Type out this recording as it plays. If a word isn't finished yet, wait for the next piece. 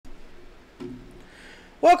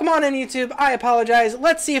Welcome on in, YouTube. I apologize.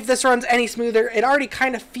 Let's see if this runs any smoother. It already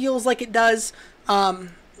kind of feels like it does.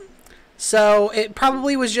 So it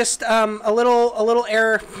probably was just a little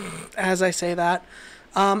error, as I say that.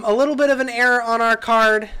 A little bit of an error on our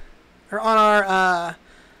card, or on our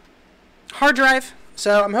hard drive.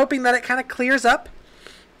 So I'm hoping that it kind of clears up.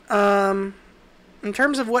 In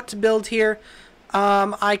terms of what to build here,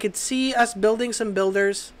 I could see us building some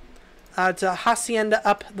builders to hacienda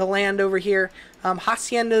up the land over here.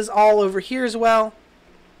 Haciendas all over here as well.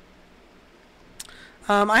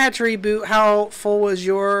 I had to reboot. How full was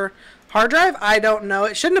your hard drive? I don't know.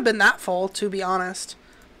 It shouldn't have been that full, to be honest.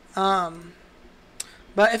 But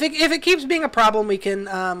if it keeps being a problem, we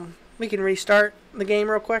can restart the game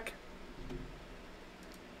real quick.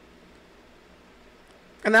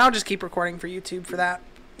 And then I'll just keep recording for YouTube for that.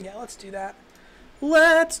 Yeah, let's do that.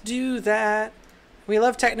 Let's do that. We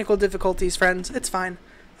love technical difficulties, friends. It's fine.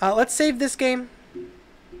 Let's save this game.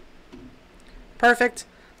 Perfect.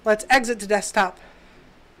 Let's exit to desktop.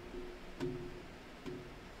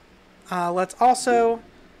 Let's also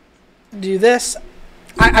do this.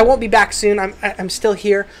 I won't be back soon. I'm still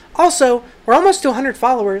here. Also, we're almost to 100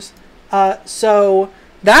 followers. So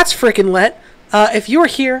that's freaking lit. If you're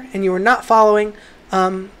here and you are not following,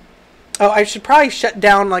 oh, I should probably shut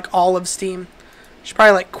down like all of Steam. I should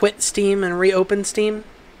probably like quit Steam and reopen Steam.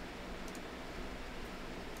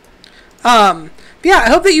 Yeah,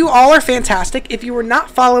 I hope that you all are fantastic. If you were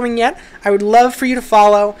not following yet, I would love for you to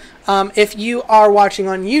follow. If you are watching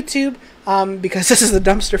on YouTube, because this is a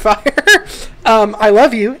dumpster fire, I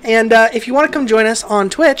love you. And if you want to come join us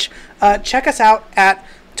on Twitch, check us out at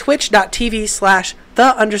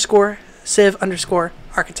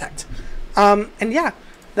twitch.tv/the_civ_architect. And yeah,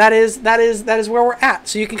 that is where we're at.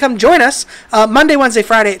 So you can come join us Monday, Wednesday,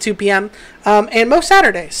 Friday at 2 p.m. And most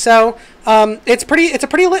Saturdays. So it's a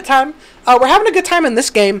pretty lit time. We're having a good time in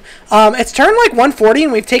this game. It's turned like 140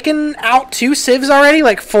 and we've taken out 2 civs already,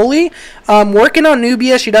 like fully. Working on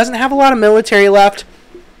Nubia. She doesn't have a lot of military left.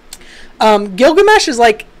 Gilgamesh is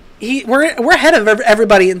like we're ahead of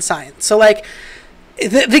everybody in science. So like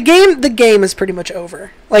the game is pretty much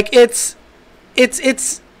over. Like it's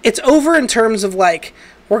over in terms of like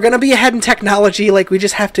we're gonna be ahead in technology. Like we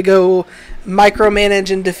just have to go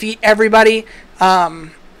micromanage and defeat everybody.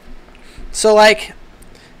 So like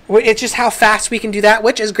it's just how fast we can do that,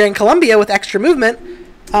 which is Gran Colombia with extra movement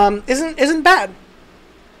isn't bad.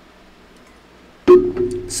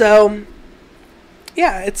 So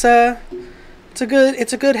yeah, it's a good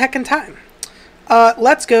heckin' time.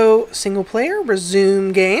 Let's go single player,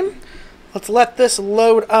 resume game. Let's let this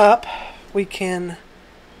load up. We can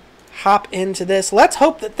hop into this. Let's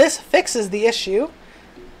hope that this fixes the issue,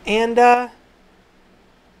 and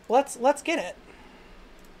let's get it.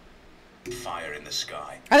 Fire in the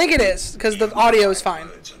sky. I think it is because the audio is fine.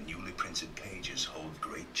 Words on newly printed pages hold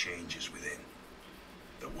great changes within.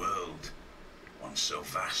 The world, once so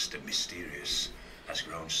vast and mysterious, has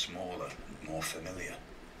grown smaller and more familiar.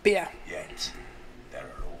 But yeah. Yet there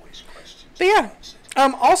are always questions. But yeah.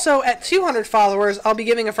 Also at 200 followers, I'll be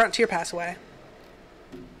giving a Frontier Pass away.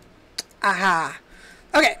 Aha.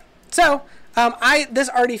 Okay. So this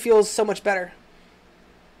already feels so much better.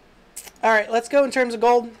 All right. Let's go in terms of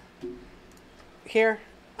gold. Here,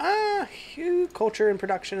 culture and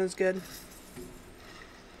production is good.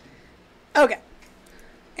 Okay,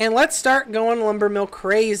 and let's start going lumber mill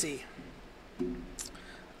crazy.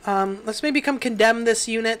 Let's maybe come condemn this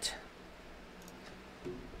unit.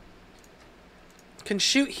 Can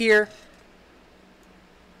shoot here.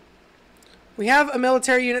 We have a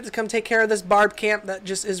military unit to come take care of this barb camp that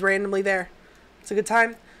just is randomly there. It's a good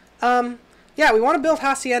time. Yeah, we want to build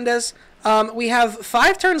haciendas. We have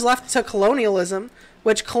 5 turns left to colonialism,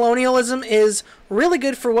 which colonialism is really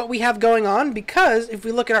good for what we have going on because if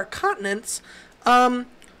we look at our continents, 2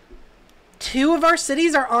 of our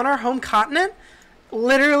cities are on our home continent.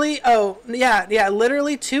 Literally,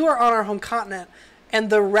 literally 2 are on our home continent,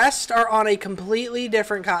 and the rest are on a completely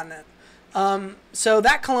different continent. So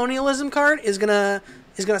that colonialism card is gonna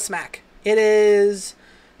smack. It is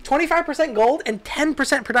 25% gold and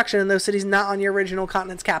 10% production in those cities not on your original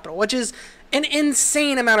continent's capital, which is an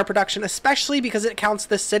insane amount of production, especially because it counts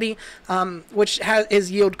this city, which is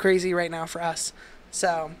yield crazy right now for us.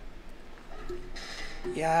 So,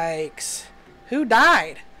 yikes. Who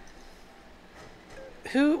died?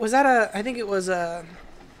 Who was that? I think it was a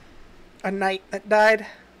knight that died.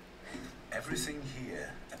 Everything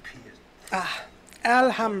here appears.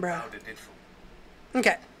 Alhambra.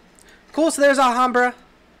 Okay. Cool, so there's Alhambra.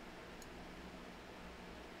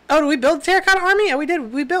 Oh, did we build the Terracotta Army? Yeah, we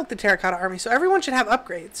did. We built the Terracotta Army. So everyone should have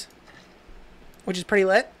upgrades, which is pretty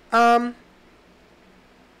lit.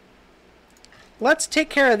 let's take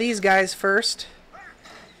care of these guys first.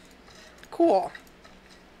 Cool.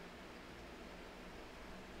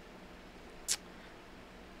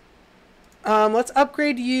 Let's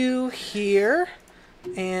upgrade you here.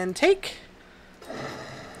 And take.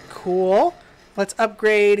 Cool. Let's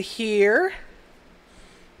upgrade here.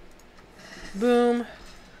 Boom.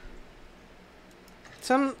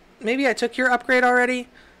 Maybe I took your upgrade already.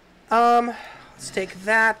 Let's take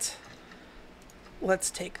that. Let's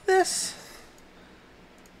take this.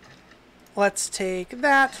 Let's take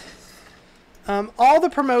that. All the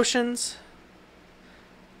promotions.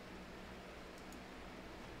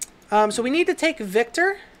 So we need to take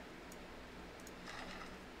Victor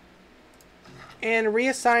and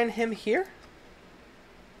reassign him here.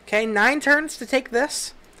 Okay, 9 turns to take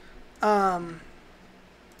this. Of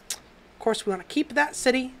course, we want to keep that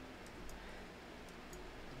city.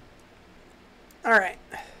 All right.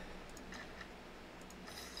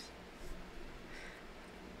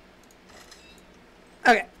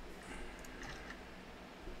 Okay.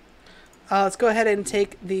 Let's go ahead and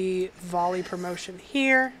take the volley promotion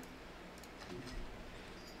here.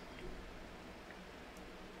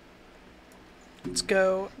 Let's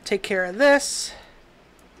go take care of this.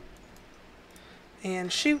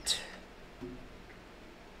 And shoot.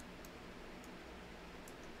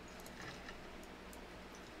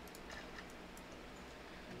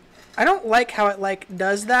 I don't like how it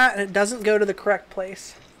does that and it doesn't go to the correct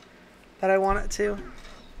place that I want it to.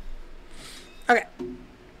 Okay.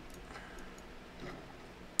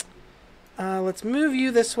 Let's move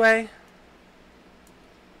you this way.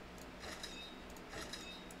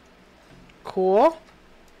 Cool.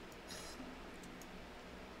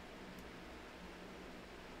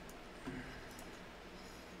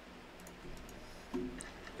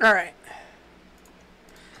 All right.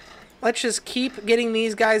 Let's just keep getting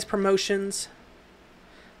these guys promotions.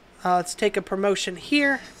 Let's take a promotion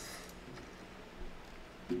here.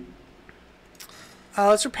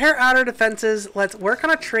 Let's repair outer defenses. Let's work on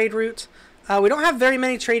a trade route. We don't have very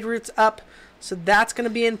many trade routes up, so that's going to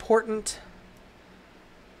be important.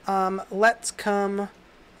 Let's come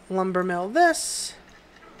lumber mill this.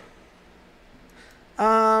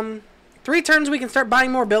 3 turns we can start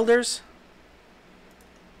buying more builders.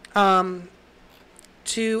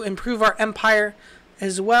 To improve our empire,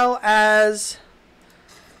 as well as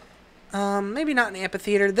maybe not an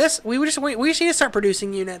amphitheater. We just need to start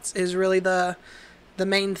producing units is really the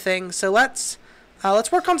main thing. So let's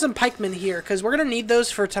work on some pikemen here because we're gonna need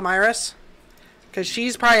those for Tamiris because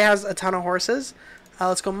she's probably has a ton of horses.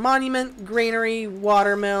 Let's go monument, granary,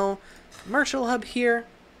 watermill, commercial hub here.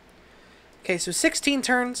 Okay, so 16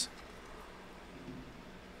 turns.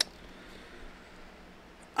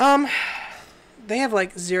 They have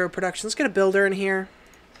like 0 production. Let's get a builder in here.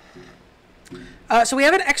 So we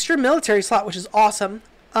have an extra military slot, which is awesome.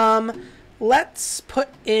 Let's put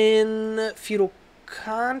in feudal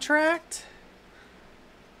contract.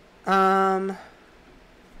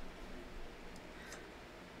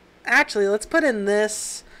 Actually, let's put in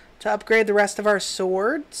this to upgrade the rest of our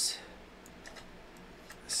swords.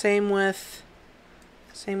 Same with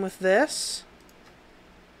this.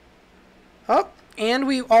 Oh, and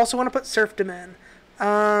we also want to put serfdom in.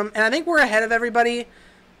 And I think we're ahead of everybody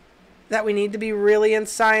that we need to be really in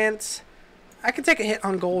science. I could take a hit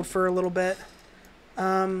on gold for a little bit.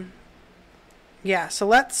 Yeah, so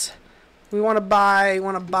we want to buy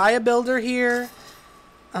a builder here.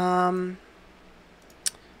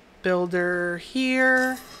 Builder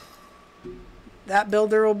here. That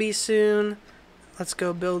builder will be soon. Let's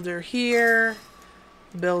go builder here.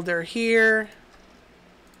 Builder here.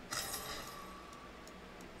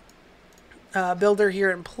 Builder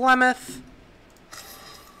here in Plymouth.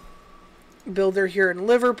 Builder here in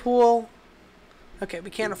Liverpool. Okay, we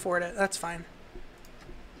can't afford it. That's fine.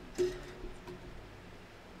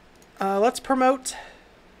 Let's promote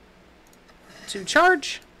to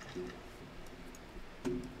charge.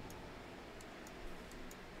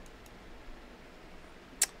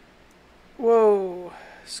 Whoa.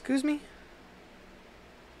 Excuse me?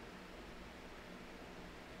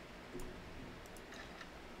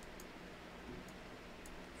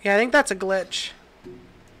 Yeah, I think that's a glitch.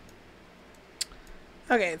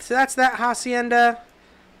 Okay, so that's that hacienda.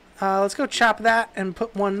 Let's go chop that and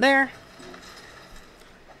put one there.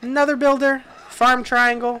 Another builder. Farm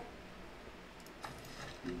triangle.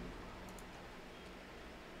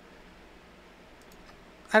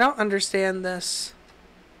 I don't understand this.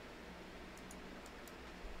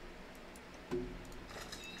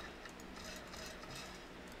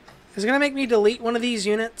 Is it going to make me delete one of these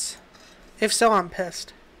units? If so, I'm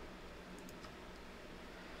pissed.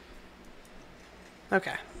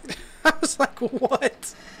 Okay. I was like,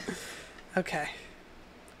 what? Okay.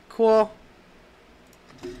 Cool.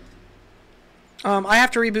 I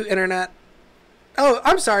have to reboot internet. Oh,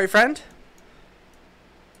 I'm sorry, friend.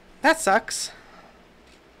 That sucks.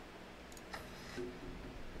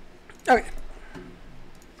 Okay.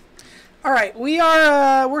 Alright,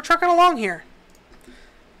 we're trucking along here.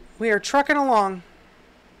 We are trucking along.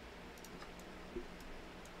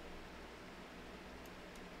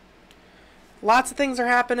 Lots of things are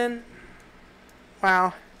happening.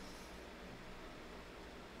 Wow.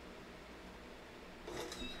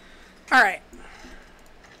 Alright.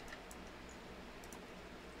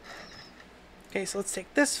 Okay, so let's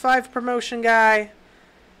take this 5 promotion guy.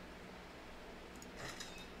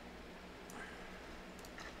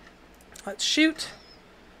 Let's shoot.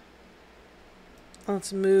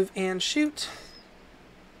 Let's move and shoot.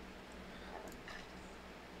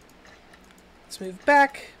 Let's move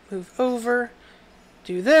back, move over,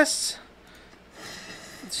 do this.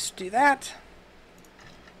 Let's do that.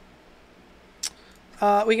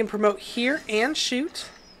 We can promote here and shoot.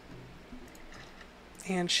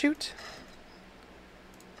 And shoot.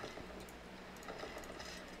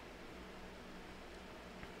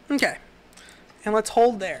 Okay. And let's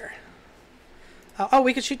hold there. Oh,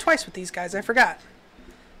 we could shoot twice with these guys. I forgot.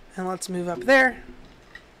 And let's move up there.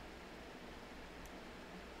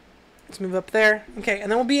 Let's move up there. Okay,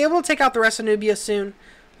 and then we'll be able to take out the rest of Nubia soon.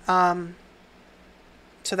 So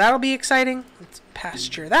that'll be exciting. Let's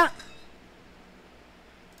pasture that.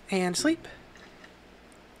 And sleep.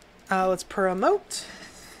 Let's promote.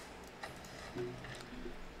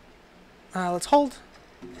 Let's hold.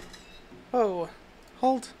 Whoa.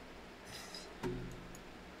 Hold.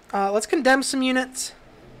 Let's condemn some units.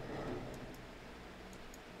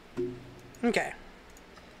 Okay.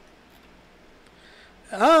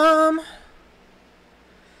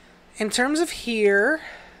 In terms of here,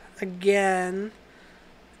 again,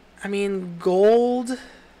 I mean, gold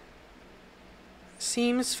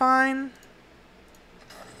seems fine.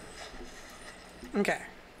 Okay.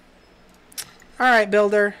 Alright,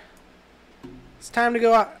 builder. It's time to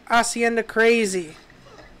go Hacienda crazy.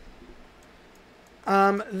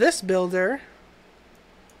 This builder,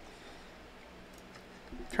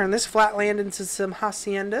 turn this flat land into some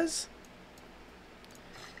haciendas.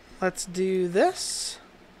 Let's do this.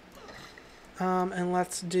 And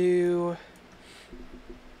let's do...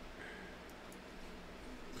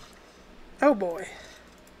 Oh boy.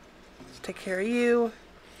 Let's take care of you.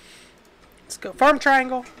 Let's go farm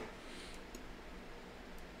triangle.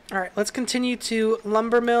 Alright, let's continue to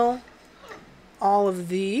lumber mill all of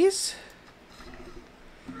these.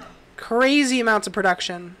 Crazy amounts of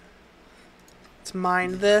production. Let's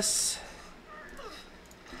mine this.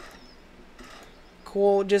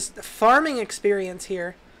 Cool, just farming experience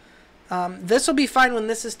here. This will be fine when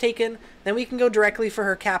this is taken. Then we can go directly for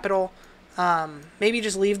her capital. Maybe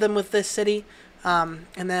just leave them with this city. And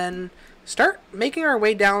then start making our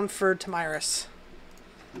way down for Tamiris.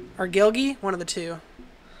 Or Gilgi, one of the two.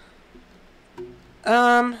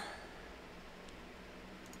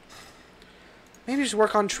 Maybe just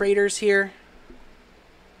work on traders here.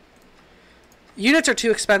 Units are too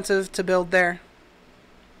expensive to build there.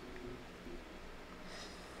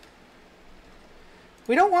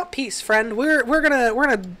 We don't want peace, friend. We're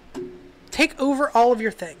gonna take over all of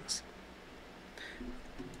your things.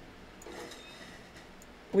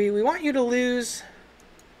 We want you to lose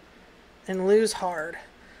and lose hard.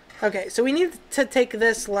 Okay, so we need to take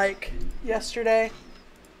this like yesterday,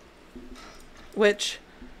 which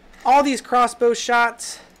all these crossbow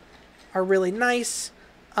shots are really nice.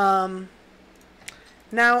 Now,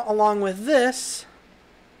 along with this,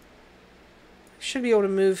 should be able to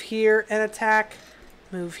move here and attack,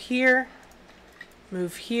 move here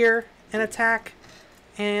and attack,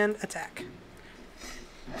 and attack.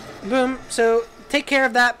 Boom. So take care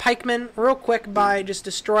of that pikeman real quick by just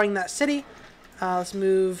destroying that city. Let's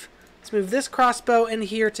move this crossbow in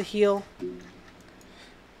here to heal.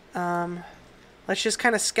 Let's just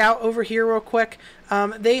kind of scout over here real quick.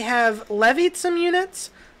 They have levied some units,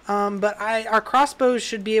 but our crossbows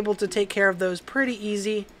should be able to take care of those pretty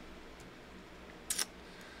easy.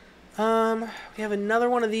 We have another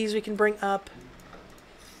one of these we can bring up.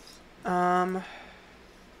 How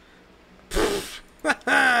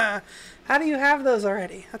do you have those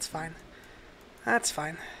already? That's fine. That's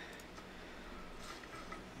fine.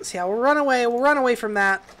 So yeah, we'll run away. We'll run away from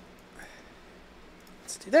that.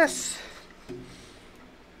 Let's do this.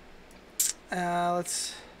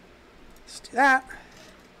 Let's do that.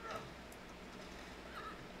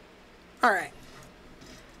 All right.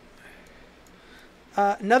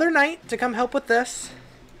 Another knight to come help with this.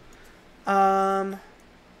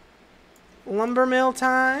 Lumber mill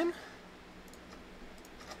time.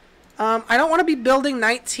 I don't want to be building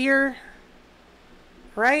knights here.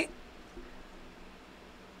 Right?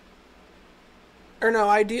 Or no,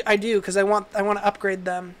 I do because I want to upgrade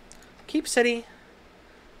them. Keep city.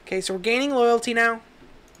 Okay, so we're gaining loyalty now.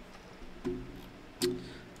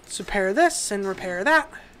 Let's repair this and repair that.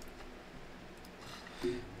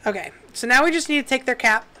 Okay, so now we just need to take their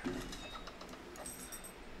cap.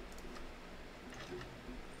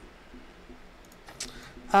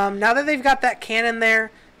 Now that they've got that cannon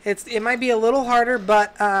there, it might be a little harder,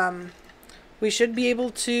 but we should be able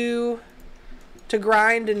to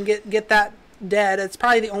grind and get that dead. It's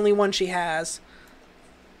probably the only one she has.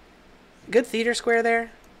 Good theater square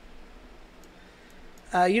there.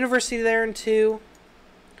 University there in 2.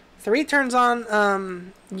 3 turns on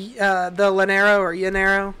the Lanero or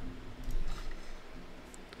Llanero.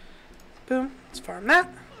 Boom. Let's farm that.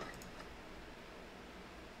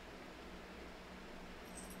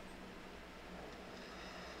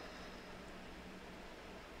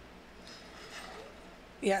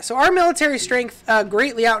 Yeah, so our military strength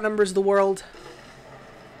greatly outnumbers the world.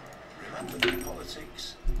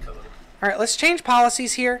 Alright, let's change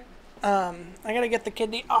policies here. I gotta get the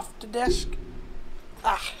kidney off the desk.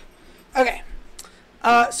 Okay.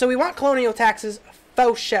 So we want colonial taxes.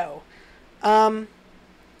 Faux show.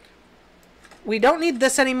 We don't need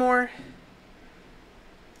this anymore.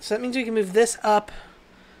 So that means we can move this up.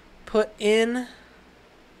 Put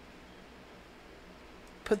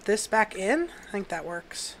this back in. I think that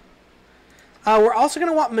works. We're also going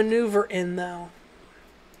to want maneuver in, though.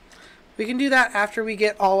 We can do that after we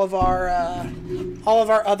get all of our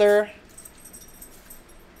other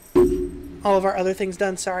things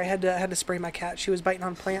done. Sorry, I had to spray my cat. She was biting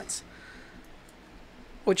on plants,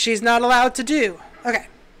 which she's not allowed to do. Okay.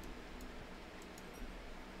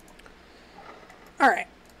 All right.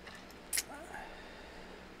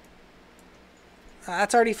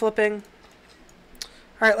 That's already flipping.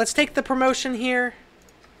 All right, let's take the promotion here.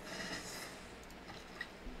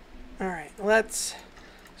 All right, let's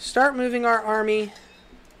start moving our army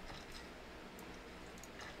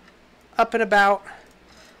up and about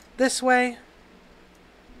this way.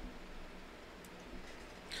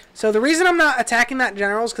 So the reason I'm not attacking that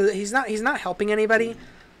general is because he's not helping anybody.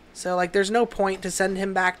 So like, there's no point to send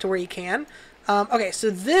him back to where he can. Okay,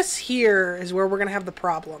 so this here is where we're gonna have the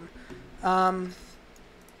problem.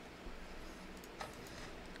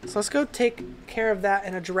 So let's go take care of that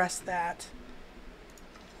and address that.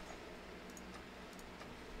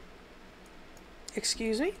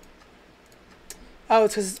 Excuse me? Oh,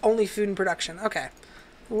 it's because it's only food and production. Okay.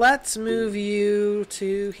 Let's move you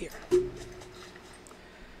to here.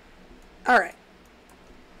 Alright.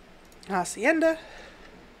 Hacienda.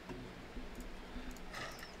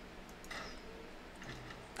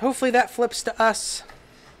 Hopefully that flips to us.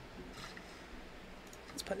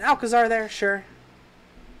 Let's put an Alcazar there, sure.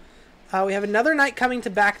 We have another knight coming to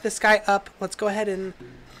back this guy up. Let's go ahead and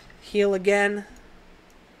heal again.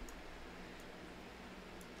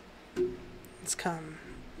 Let's come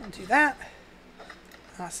and do that.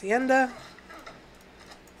 Hacienda.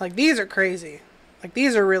 Like, these are crazy. Like,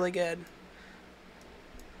 these are really good.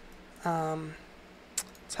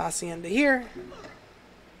 It's Hacienda here.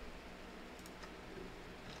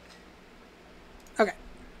 Okay.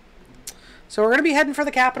 So we're going to be heading for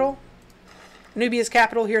the capital. Nubia's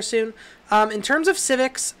capital here soon. In terms of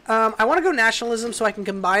civics, I want to go nationalism so I can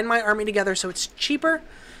combine my army together so it's cheaper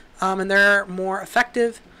and they're more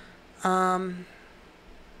effective.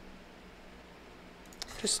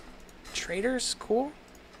 Just traders, cool.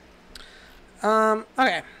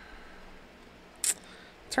 Okay.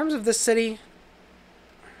 In terms of this city,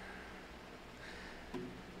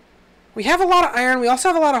 we have a lot of iron. We also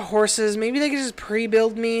have a lot of horses. Maybe they could just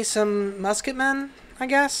pre-build me some musketmen, I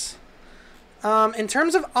guess. In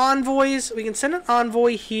terms of envoys, we can send an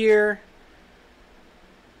envoy here.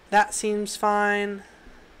 That seems fine.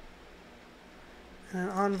 And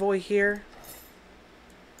an envoy here.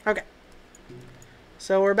 Okay.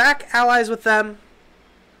 So we're back allies with them.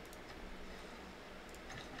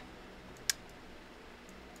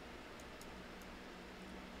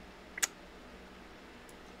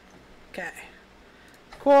 Okay.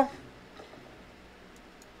 Cool.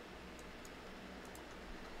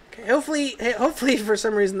 Okay, hopefully for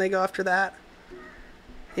some reason they go after that.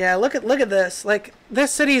 Yeah, look at this. Like,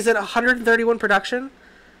 this city is at 131 production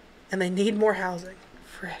and they need more housing.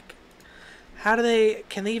 Frick. Can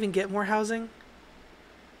they even get more housing?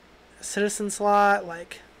 A citizen slot?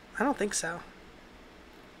 Like, I don't think so.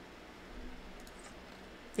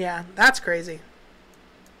 Yeah, that's crazy.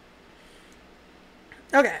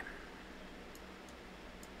 Okay.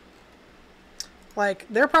 Like,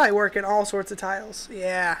 they're probably working all sorts of tiles.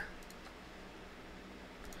 Yeah.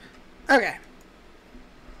 Okay.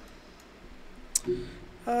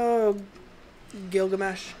 Oh,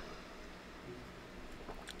 Gilgamesh.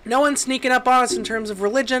 No one's sneaking up on us in terms of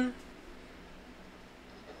religion.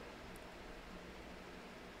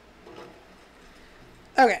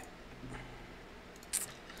 Okay.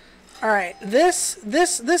 Alright, this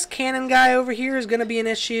cannon guy over here is going to be an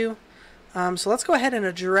issue. So let's go ahead and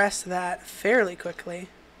address that fairly quickly.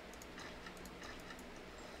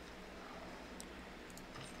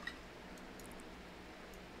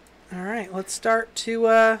 Alright, let's start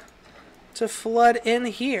to flood in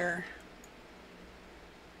here.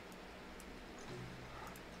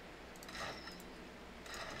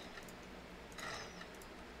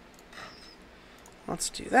 Let's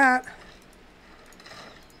do that.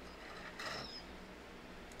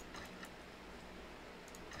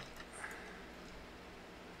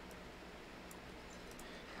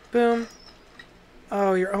 Boom.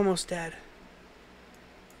 Oh, you're almost dead.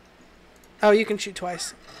 Oh, you can shoot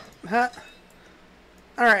twice. Huh.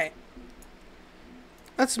 Alright.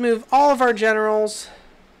 Let's move all of our generals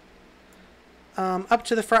up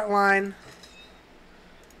to the front line.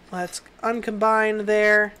 Let's uncombine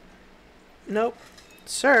there. Nope.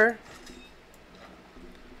 Sir.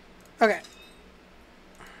 Okay.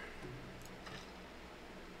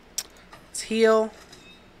 Let's heal.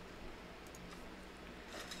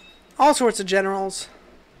 All sorts of generals.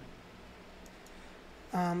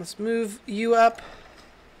 Let's move you up.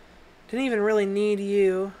 Didn't even really need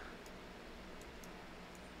you.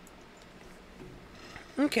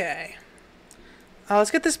 Okay. Let's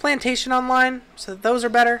get this plantation online so that those are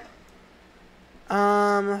better.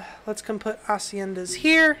 Let's come put haciendas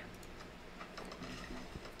here.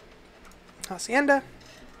 Hacienda.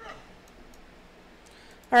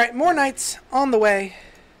 Alright, more knights on the way.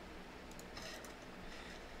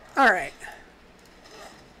 Alright.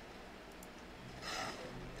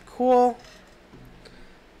 Cool.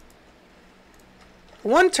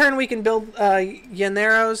 One turn we can build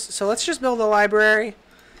llaneros, so let's just build a library.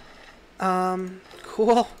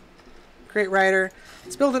 Cool. Great writer.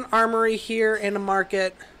 Let's build an armory here and a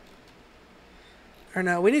market. Or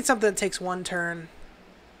no, we need something that takes one turn.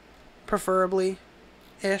 Preferably.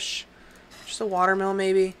 Ish. Just a watermill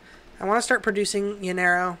maybe. I want to start producing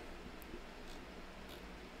llanero.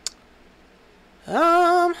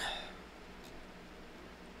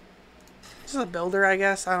 This is a builder, I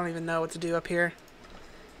guess. I don't even know what to do up here.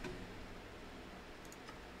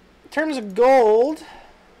 In terms of gold,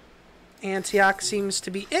 Antioch seems to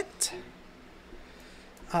be it.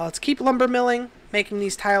 Let's keep lumber milling, making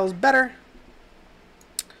these tiles better.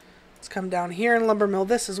 Let's come down here and lumber mill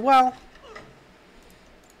this as well.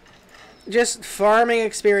 Just farming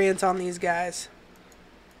experience on these guys.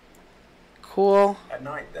 Cool. At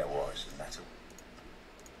night there was, and that's all.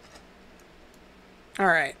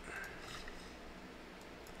 Alright.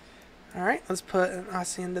 Alright, let's put an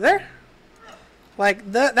hacienda there. Like,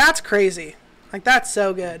 that's crazy. Like, that's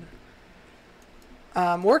so good.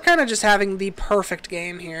 We're kind of just having the perfect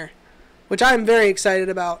game here, which I'm very excited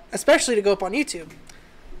about, especially to go up on YouTube.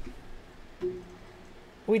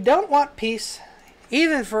 We don't want peace,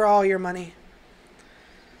 even for all your money.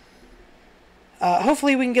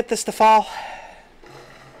 Hopefully we can get this to fall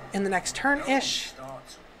in the next turn-ish.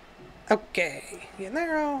 Okay,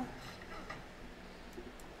 llanero.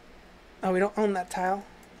 Oh, we don't own that tile.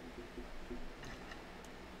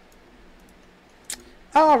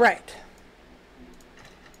 Alright.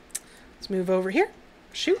 Let's move over here.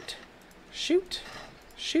 Shoot. Shoot.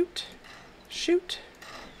 Shoot. Shoot.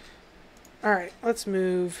 Alright, let's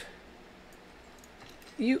move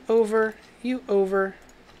you over. You over.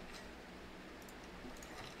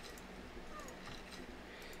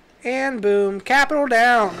 And boom. Capital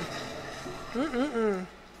down. Mm-mm-mm.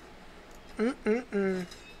 Mm-mm-mm.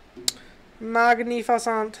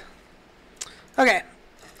 Magnificent. Okay.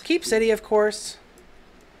 Keep city, of course.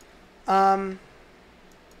 I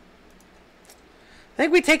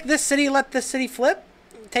think we take this city, let this city flip.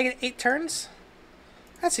 Take it 8 turns.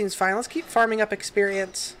 That seems fine. Let's keep farming up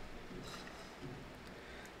experience.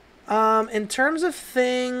 In terms of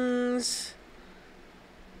things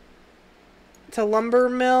to lumber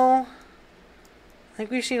mill, I think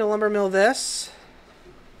we just need to lumber mill this.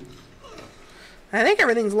 I think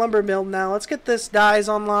everything's lumber milled now. Let's get this dyes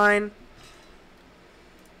online.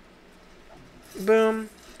 Boom.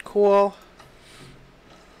 Cool.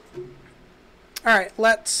 Alright,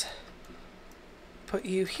 let's put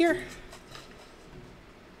you here.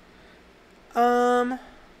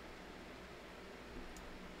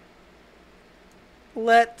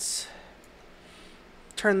 Let's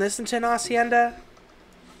Turn this into an hacienda.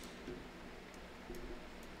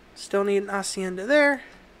 Still need an hacienda there.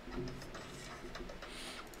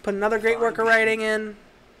 Put another great worker riding in.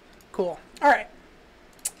 Cool. Alright.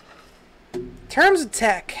 In terms of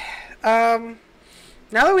tech, now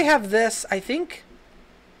that we have this, I think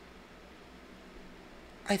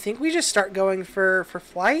we just start going for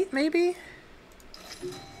flight, maybe?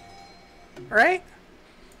 Right?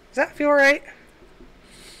 Does that feel right?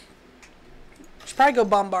 Should probably go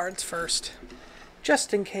bombards first.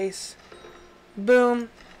 Just in case. Boom.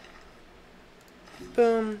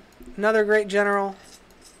 Boom. Another great general.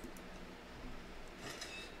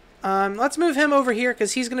 Let's move him over here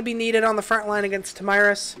because he's going to be needed on the front line against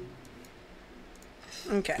Tamiris.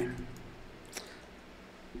 Okay.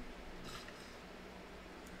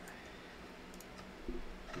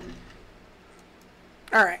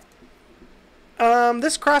 Alright.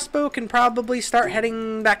 This crossbow can probably start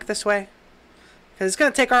heading back this way. Because it's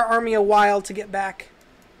going to take our army a while to get back.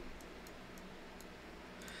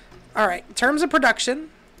 Alright, in terms of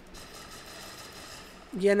production,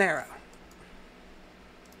 Llanero.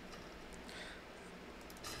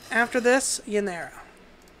 After this, Llanero.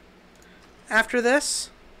 After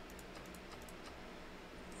this,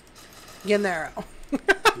 Llanero.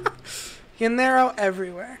 Llanero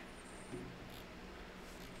everywhere.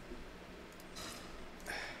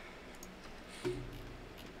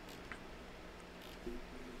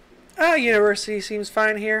 University seems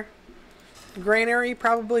fine here. Granary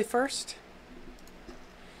probably first.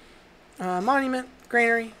 Monument,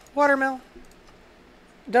 granary, watermill.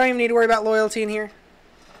 Don't even need to worry about loyalty in here.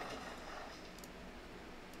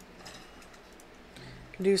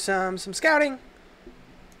 Can do some scouting.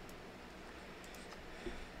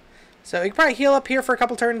 So we can probably heal up here for a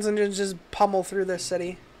couple turns and just pummel through this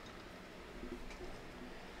city.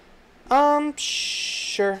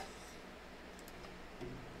 Sure.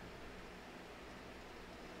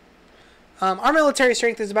 Our military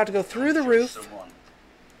strength is about to go through the roof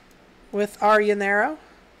with our Llanero.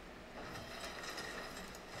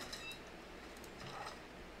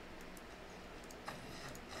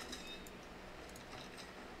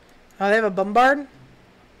 Oh, they have a bombard?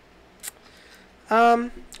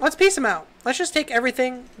 Let's piece them out. Let's just take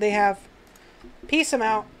everything they have. Piece them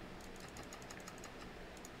out.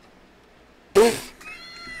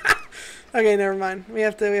 Okay, never mind. We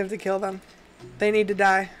have to kill them. They need to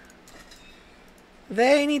die.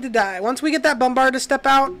 They need to die. Once we get that bombard to step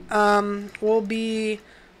out, we'll be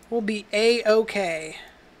A-okay.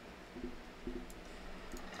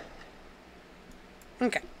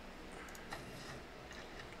 Okay.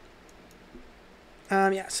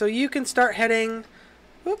 Yeah, so you can start heading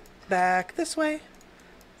back this way.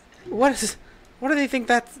 What do they think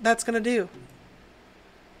that's gonna do?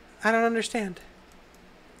 I don't understand.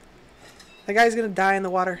 The guy's gonna die in the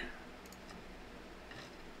water.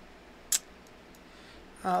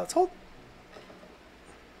 Let's hold.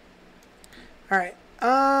 Alright.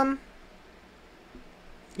 Yeah,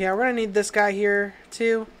 we're gonna need this guy here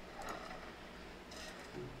too.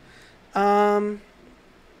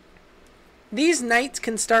 These knights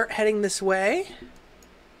can start heading this way.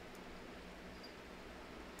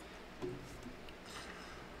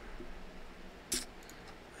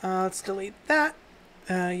 Let's delete that.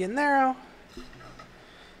 Llanero.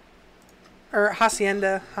 Or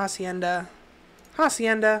Hacienda. Hacienda.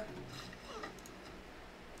 Hacienda.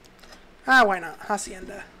 Why not?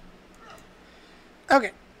 Hacienda.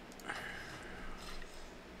 Okay.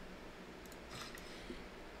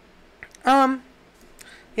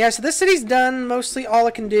 Yeah, so this city's done mostly all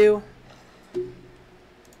it can do.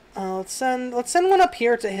 Let's send one up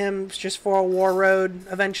here to him just for a war road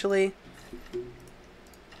eventually.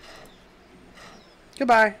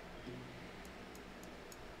 Goodbye.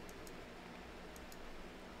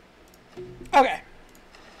 Okay.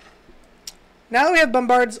 Now that we have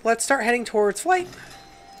bombards, let's start heading towards flight.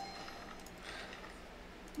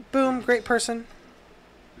 Boom, great person.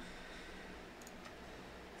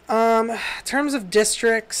 In terms of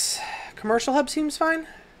districts, commercial hub seems fine.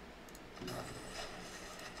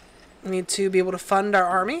 We need to be able to fund our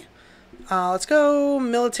army. Let's go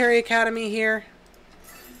military academy here.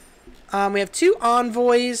 We have 2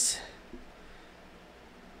 envoys.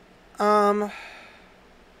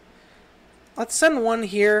 Let's send one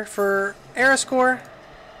here for Ariscore.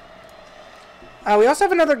 We also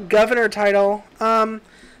have another governor title.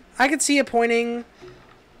 I could see appointing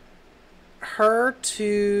her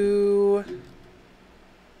to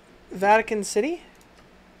Vatican City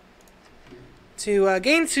to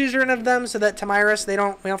gain suzerain of them, so that Tamiris, we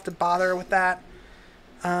don't have to bother with that.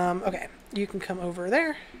 Okay, you can come over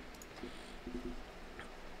there.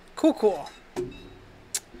 Cool.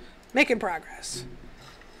 Making progress.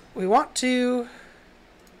 We want to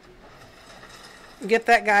get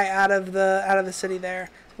that guy out of the city there.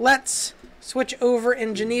 Let's switch over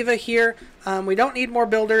in Geneva here. We don't need more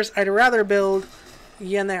builders. I'd rather build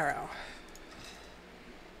Llanero.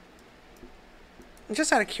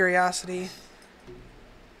 Just out of curiosity.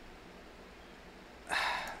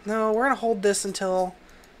 No, we're going to hold this until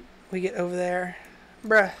we get over there.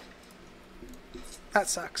 Bruh. That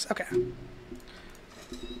sucks. Okay.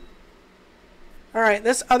 Alright,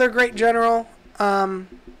 this other great general. So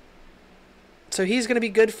he's going to be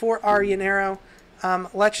good for our Llanero.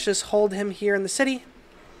 Let's just hold him here in the city.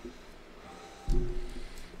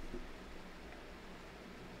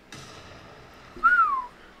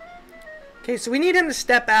 Okay, so we need him to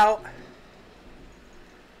step out.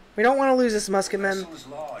 We don't want to lose this musketman.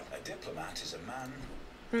 A diplomat is a man.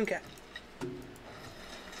 Okay.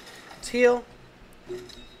 Let's heal.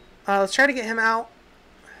 Let's try to get him out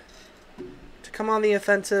to come on the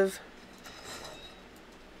offensive.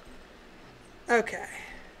 Okay.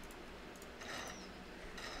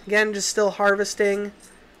 Again, just still harvesting.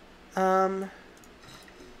 Harvesting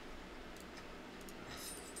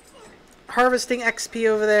XP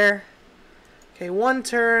over there. Okay, one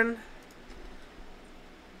turn.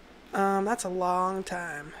 That's a long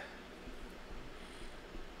time.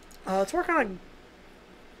 Let's work on a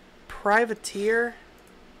privateer.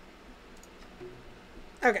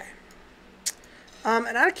 Okay. And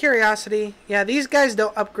out of curiosity, yeah, these guys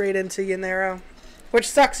don't upgrade into Llanero, which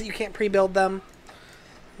sucks that you can't pre-build them.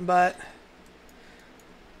 But,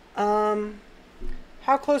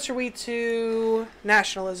 how close are we to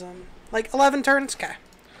nationalism? Like 11 turns? Okay.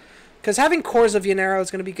 Because having cores of Llanero is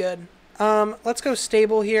going to be good. Let's go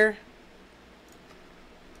stable here.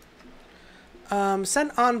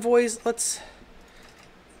 Send envoys. Let's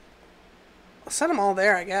send them all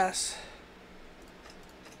there, I guess.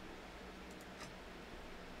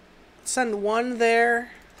 Send one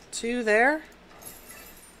there, two there,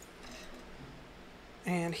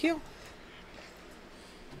 and heal.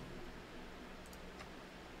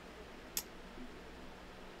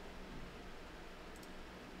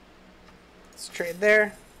 Let's trade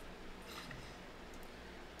there.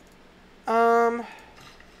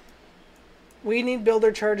 We need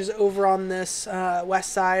builder charges over on this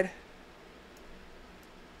west side.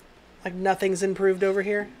 Like nothing's improved over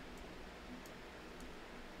here.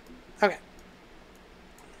 Okay.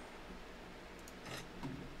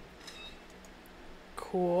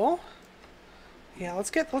 Cool. Yeah, let's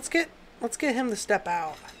get him to step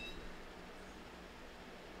out.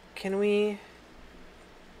 Can we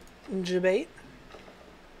debate?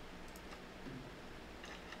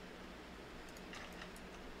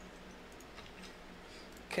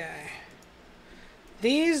 Okay.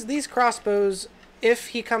 These crossbows, if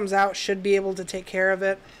he comes out, should be able to take care of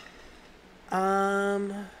it.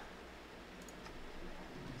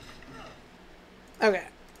 Okay.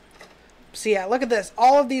 So yeah, look at this.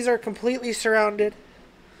 All of these are completely surrounded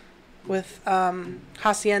with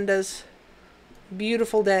haciendas.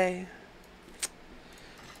 Beautiful day.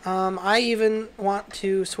 I even want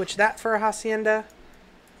to switch that for a hacienda.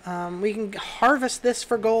 We can harvest this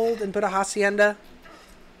for gold and put a hacienda.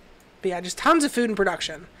 But yeah, just tons of food and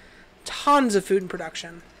production. Tons of food and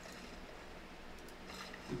production.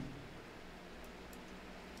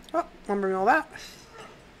 Oh, lumber mill that.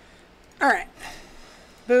 Alright.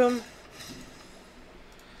 Boom.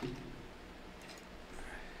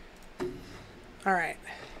 Alright.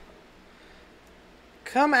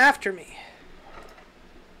 Come after me.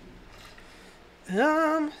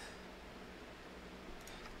 Let's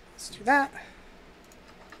do that.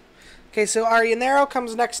 Okay, so our Llanero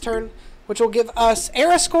comes next turn, which will give us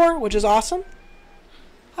era score, which is awesome.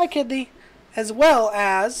 Hi, Kidley. As well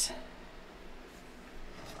as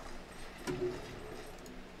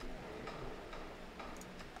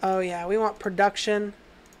oh yeah, we want production.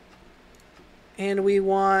 And we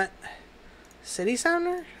want city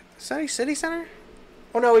center? City center?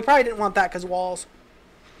 Oh no, we probably didn't want that because walls.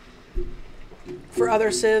 For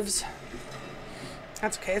other civs.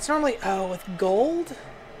 That's okay. It's normally, oh, with gold?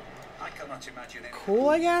 I cannot imagine it. Cool,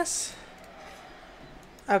 I guess.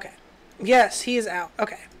 Okay. Yes, he is out.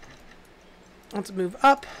 Okay. Let's move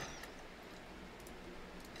up.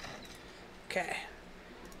 Okay.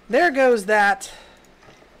 There goes that.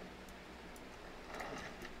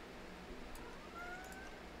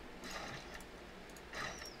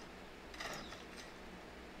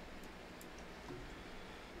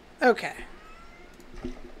 Okay.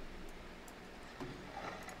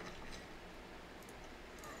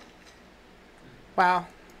 Wow.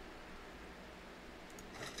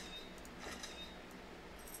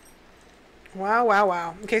 Wow, wow,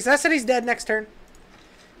 wow. Okay, so that city's dead next turn.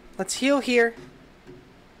 Let's heal here.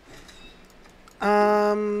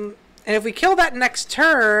 And if we kill that next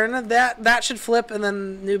turn, that should flip, and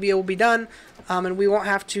then Nubia will be done. And we won't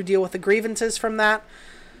have to deal with the grievances from that.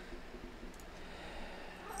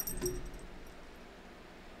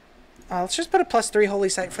 Let's just put a +3 holy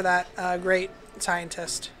site for that great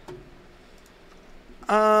scientist.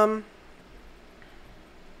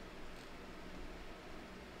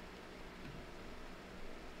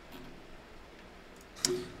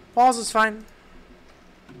 Walls is fine.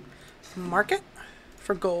 Market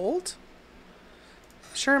for gold.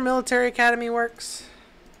 Sure, military academy works.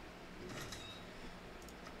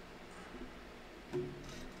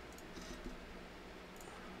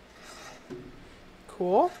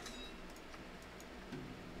 Cool.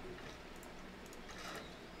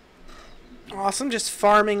 Awesome, just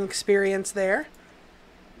farming experience there.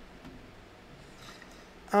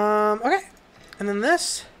 Okay. And then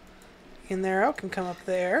this in there can come up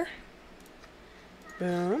there.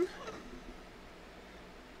 Boom.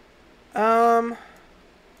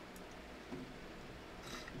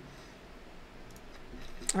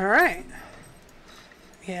 All right.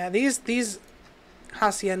 Yeah, these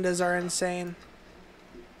haciendas are insane.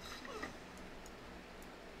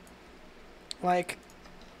 Like,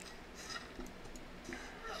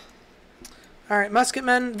 all right,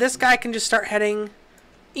 musketmen. This guy can just start heading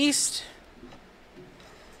east.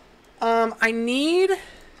 I need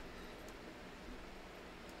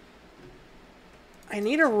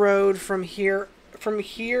a road from here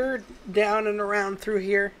down and around through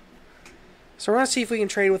here. So we're gonna see if we can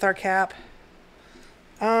trade with our cap.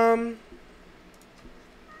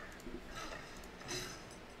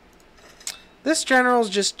 This general's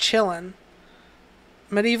just chilling.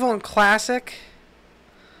 Medieval and classic.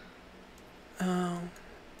 Oh.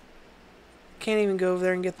 Can't even go over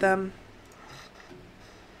there and get them.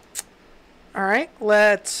 Alright,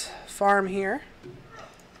 let's farm here.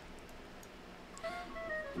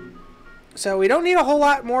 So we don't need a whole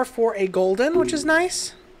lot more for a golden, which is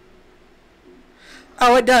nice.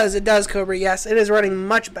 Oh, it does, Cobra. Yes, it is running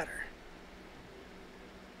much better.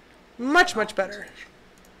 Much, much better.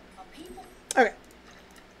 Okay.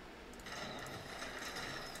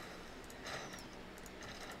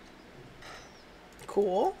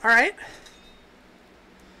 Cool. Alright.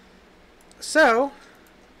 So.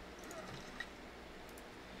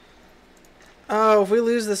 Oh, if we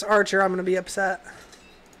lose this archer, I'm going to be upset.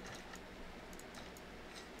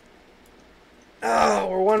 Oh,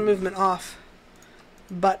 we're one movement off.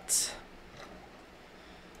 But.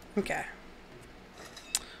 Okay.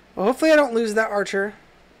 Well, hopefully I don't lose that archer.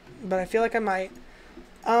 But I feel like I might.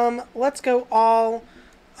 Let's go all.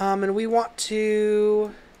 And we want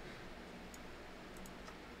to.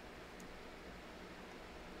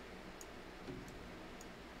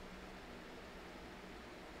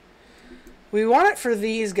 We want it for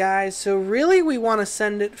these guys, so really we want to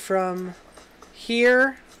send it from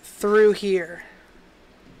here through here.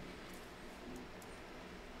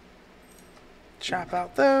 Chop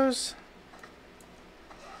out those.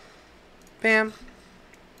 Bam.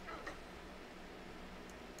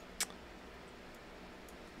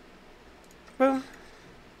 Boom.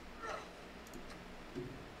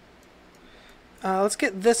 Let's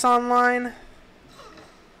get this online.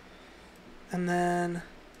 And then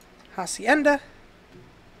Hacienda.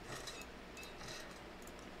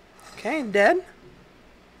 Okay, dead.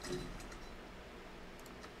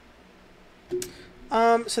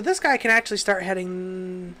 So this guy can actually start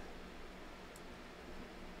heading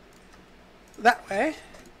that way.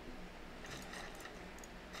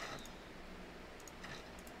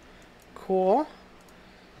 Cool.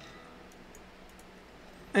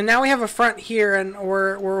 And now we have a front here, and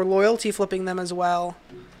we're loyalty flipping them as well.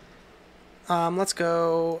 Let's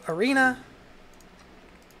go arena.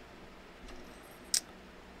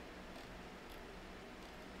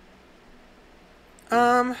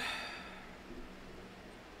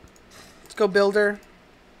 Let's go builder.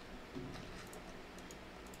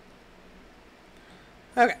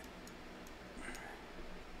 Okay.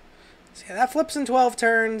 So yeah, that flips in 12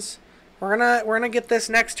 turns. We're gonna get this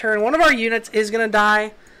next turn. One of our units is gonna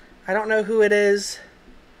die. I don't know who it is.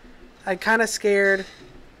 I'm kind of scared.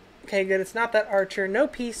 Okay, good. It's not that archer. No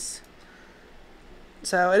peace.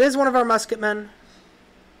 So it is one of our musketmen.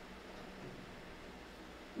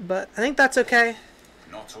 But I think that's okay.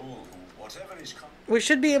 Not all, whatever is we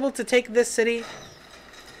should be able to take this city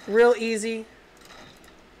real easy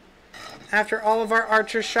after all of our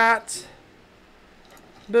archer shots.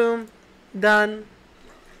 Boom. Done.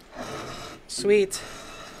 Sweet.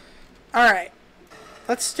 Alright.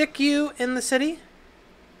 Let's stick you in the city.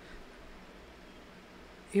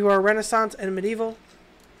 You are Renaissance and medieval.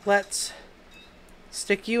 Let's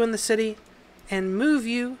stick you in the city and move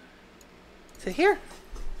you to here.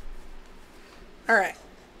 Alright.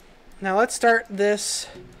 Now let's start this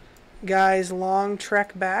guy's long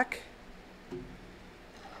trek back.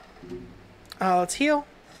 Let's heal.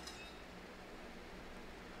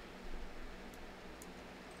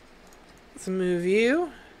 Let's move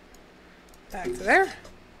you back to there.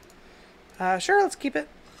 Sure, let's keep it.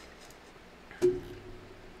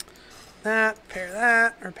 That,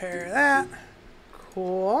 repair that.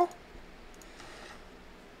 Cool.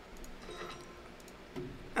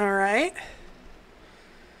 Alright.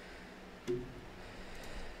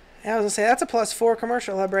 Yeah, I was gonna say, that's a +4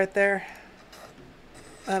 commercial hub right there.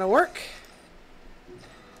 That'll work.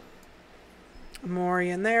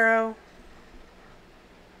 Morianero.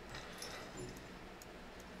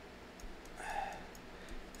 I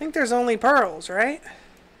think there's only pearls, right?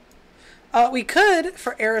 We could,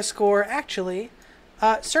 for era score, actually,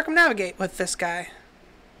 circumnavigate with this guy.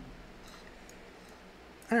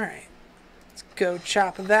 Alright. Let's go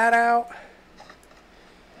chop that out.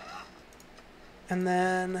 And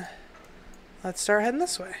then let's start heading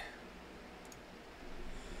this way.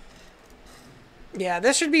 Yeah,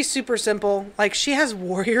 this should be super simple. Like, she has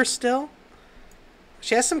warriors still.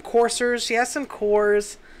 She has some coursers. She has some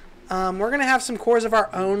cores. We're going to have some cores of our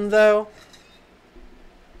own, though.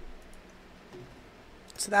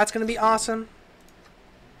 So that's going to be awesome.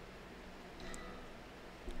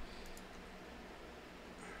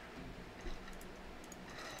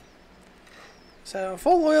 So,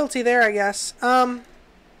 full loyalty there, I guess.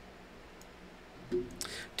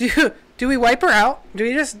 Do we wipe her out? Do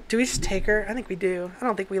we just take her? I think we do. I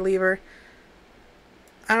don't think we leave her.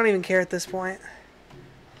 I don't even care at this point.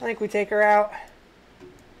 I think we take her out.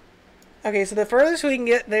 Okay, so the furthest we can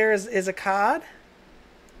get there is a cod.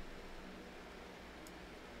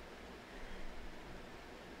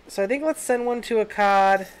 So I think let's send one to a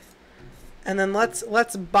cod. And then let's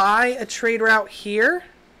buy a trade route here.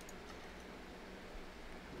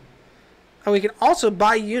 Oh, we can also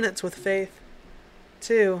buy units with faith,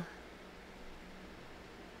 too.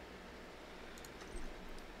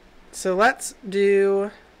 So let's do...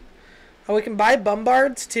 Oh, we can buy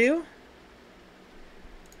bombards, too.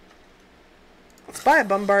 Let's buy a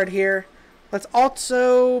bombard here. Let's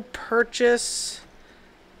also purchase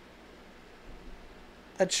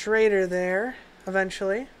a trader there,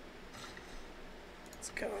 eventually. Let's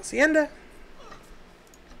go Hacienda.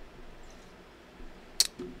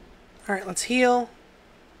 Alright, let's heal.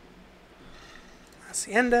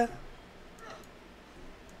 Hacienda.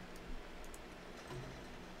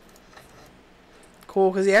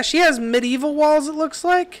 Cool, because yeah, she has medieval walls, it looks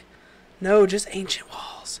like. No, just ancient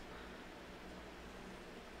walls.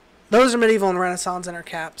 Those are medieval and Renaissance in her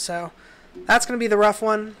cap, so that's going to be the rough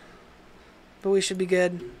one. But we should be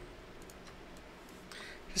good.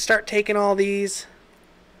 Just start taking all these.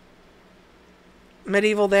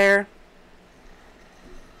 Medieval there.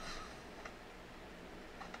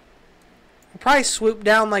 Probably swoop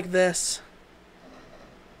down like this.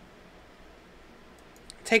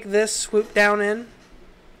 Take this, swoop down in.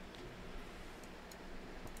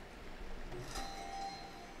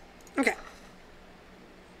 Okay.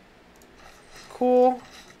 Cool.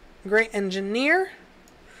 Great engineer.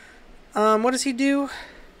 What does he do?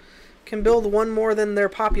 Can build one more than their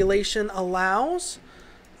population allows.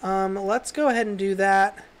 Let's go ahead and do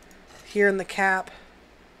that here in the cap.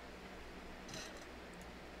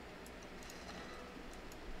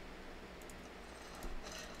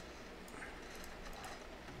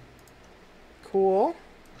 Cool.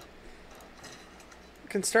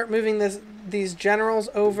 Can start moving these generals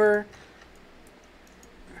over.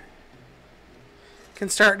 Can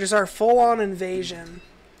start just our full-on invasion.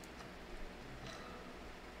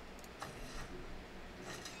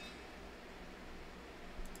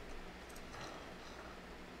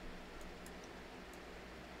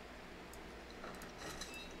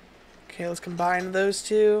 Okay, let's combine those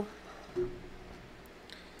two.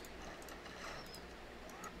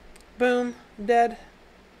 Boom. Dead.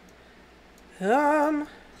 Because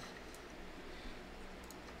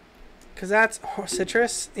that's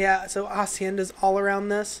citrus. Yeah, so haciendas all around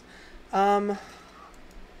this.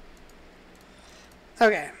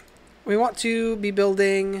 Okay. We want to be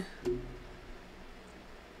building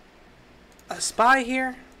a spy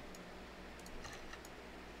here.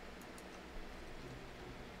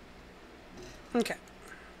 Okay.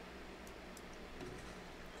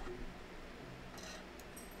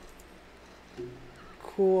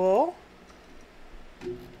 Cool.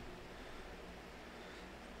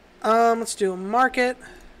 Let's do a market.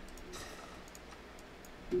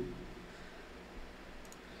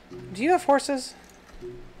 Do you have horses?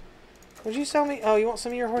 Would you sell me? Oh, you want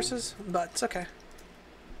some of your horses? But it's okay.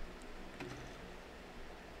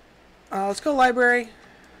 Let's go library.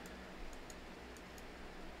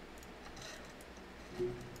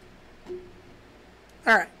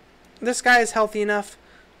 Alright. This guy is healthy enough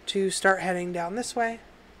to start heading down this way.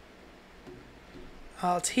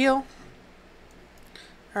 Let's heal.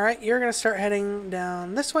 Alright, you're going to start heading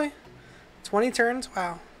down this way. 20 turns.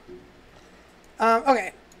 Wow.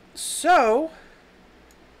 Okay. So,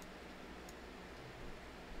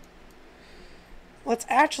 let's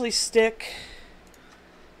actually stick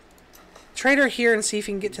Trader here and see if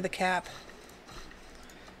he can get to the cap.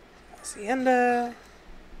 Hacienda.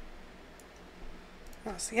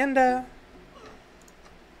 Hacienda.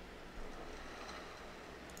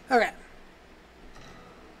 Okay.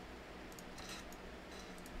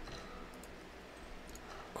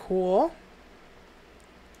 Cool.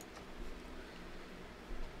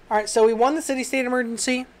 Alright, so we won the city-state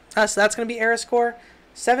emergency. So that's going to be era score.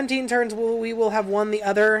 17 turns we will have won the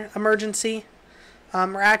other emergency.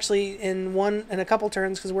 We're actually in a couple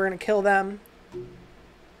turns because we're going to kill them.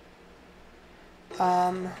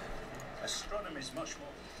 Astronomy's much more.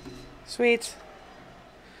 Sweet.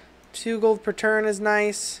 2 gold per turn is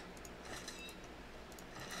nice.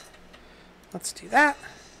 Let's do that.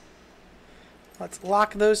 Let's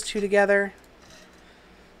lock those two together.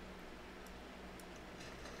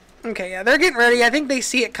 Okay, yeah, they're getting ready. I think they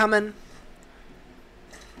see it coming.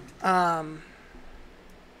 I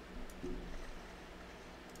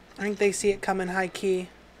think they see it coming high key.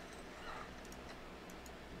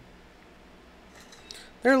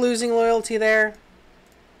 They're losing loyalty there.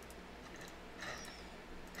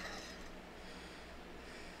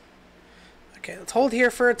 Okay, let's hold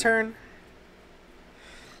here for a turn.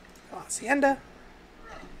 Hacienda.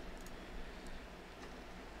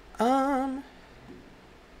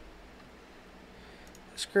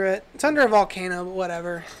 Screw it. It's under a volcano, but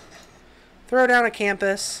whatever. Throw down a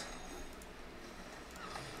campus.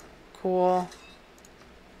 Cool.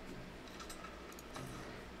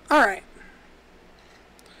 Alright.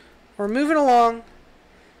 We're moving along.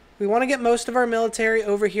 We want to get most of our military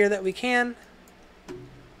over here that we can.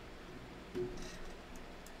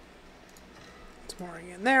 It's more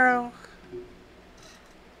again narrow.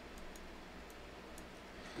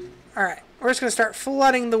 Alright. We're just going to start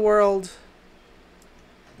flooding the world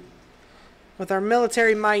with our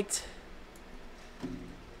military might.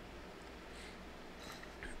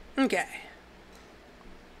 Okay.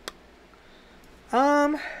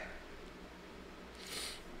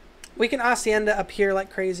 We can hacienda up here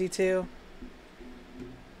like crazy too.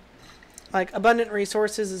 Like abundant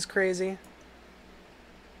resources is crazy.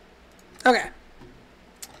 Okay.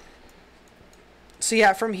 So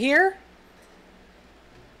yeah, from here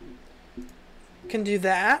can do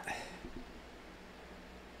that.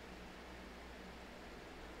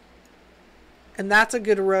 And that's a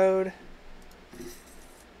good road.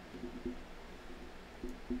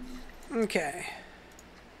 Okay.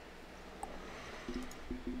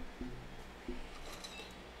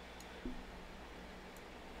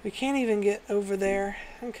 We can't even get over there.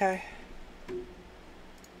 Okay.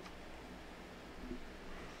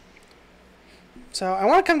 So I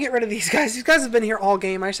want to come get rid of these guys. These guys have been here all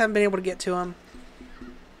game. I just haven't been able to get to them.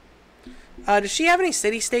 Does she have any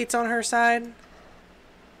city-states on her side?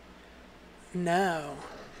 No.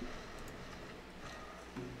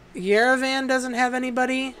 Yerevan doesn't have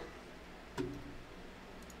anybody.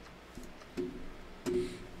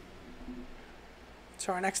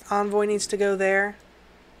 So our next envoy needs to go there.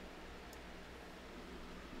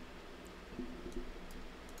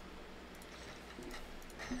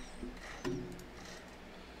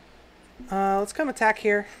 Let's come attack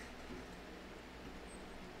here.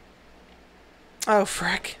 Oh,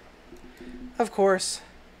 frick. Of course.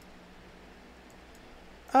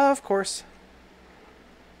 Of course.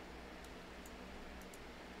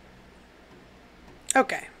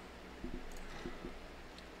 Okay.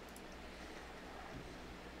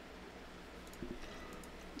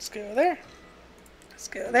 Let's go there. Let's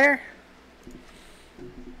go there.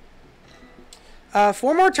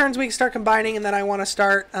 4 more turns we can start combining, and then I want to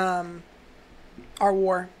start our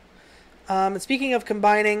war. And speaking of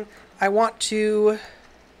combining, I want to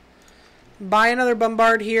buy another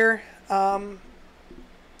bombard here in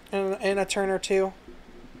a turn or two.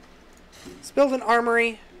 Let's build an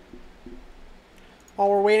armory while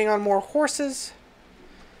we're waiting on more horses.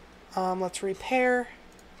 Let's repair.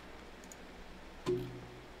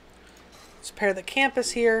 Let's repair the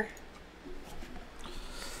campus here.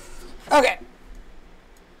 Okay.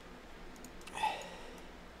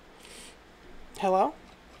 Hello?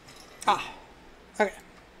 Ah. Okay.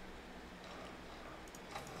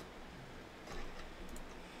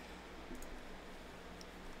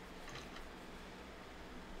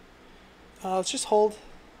 Let's just hold.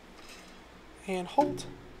 And hold.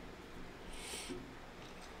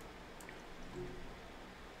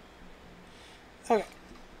 Okay.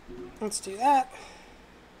 Let's do that.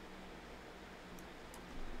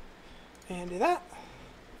 And do that.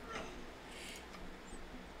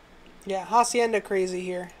 Yeah, Hacienda crazy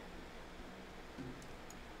here.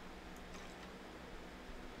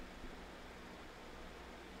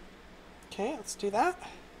 Okay, let's do that.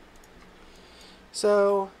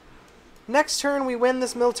 So, next turn we win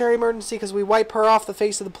this military emergency because we wipe her off the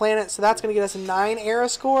face of the planet. So that's going to get us a 9 era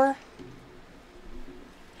score.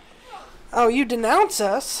 Oh, you denounce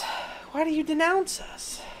us? Why do you denounce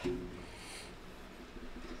us?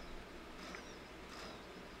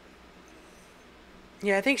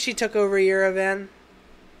 Yeah, I think she took over Yerevan.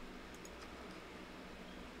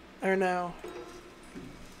 Or no.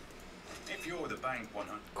 If you're the bank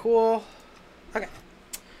 100. Cool. Okay.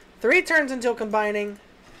 3 turns until combining.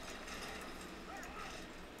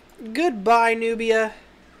 Goodbye, Nubia.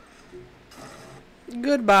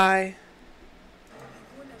 Goodbye.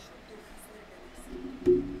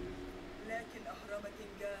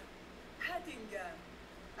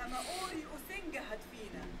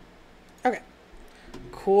 Okay.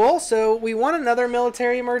 Cool. So we won another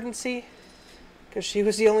military emergency because she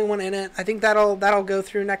was the only one in it. I think that'll go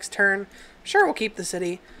through next turn. Sure, we'll keep the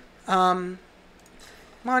city. Monument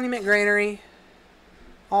Granary.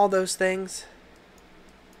 All those things.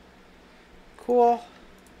 Cool.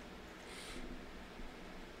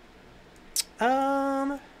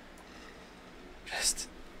 Just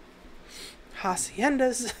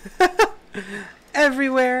haciendas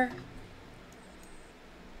everywhere.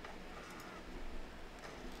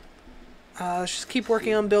 Let's just keep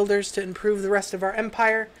working on builders to improve the rest of our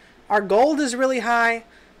empire. Our gold is really high.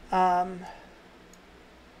 Can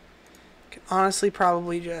honestly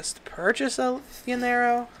probably just purchase a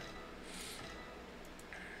Llanero.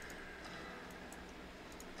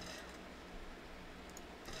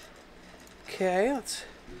 Okay, let's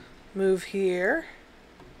move here.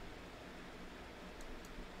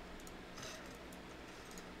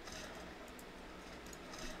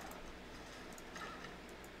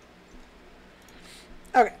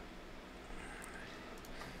 Okay.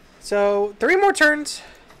 So, 3 more turns.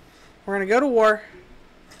 We're going to go to war.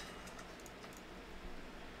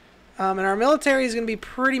 And our military is going to be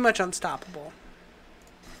pretty much unstoppable.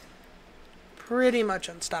 Pretty much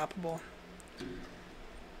unstoppable.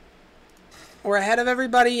 We're ahead of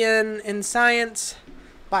everybody in science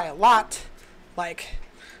by a lot. Like,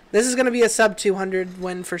 this is going to be a sub 200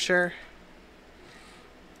 win for sure.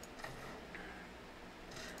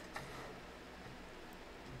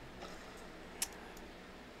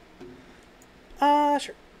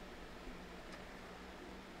 Sure.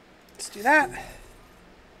 Let's do that.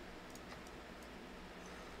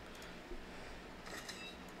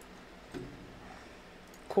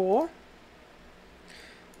 Cool.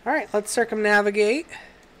 Alright, let's circumnavigate.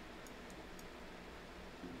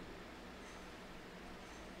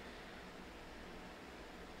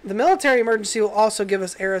 The military emergency will also give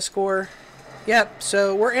us era score. Yep,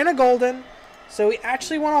 so we're in a golden. So we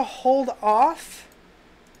actually want to hold off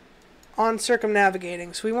on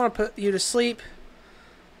circumnavigating. So we want to put you to sleep.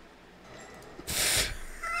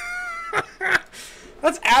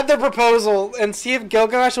 Let's add the proposal and see if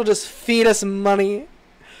Gilgamesh will just feed us money.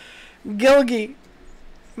 Gilgi,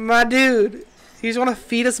 my dude, you just want to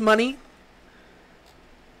feed us money?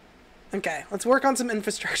 Okay, let's work on some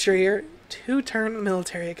infrastructure here. 2-turn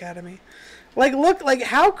military academy. Like, look, like,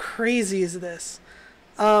 how crazy is this?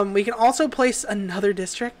 We can also place another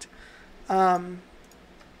district.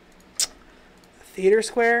 Theater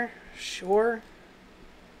square, sure.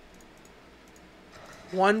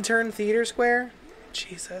 1-turn theater square.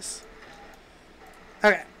 Jesus.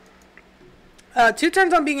 Okay. 2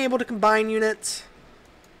 turns on being able to combine units.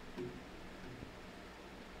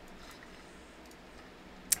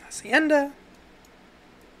 Hacienda.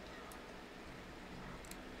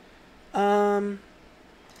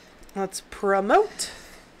 Let's promote.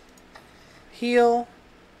 Heal.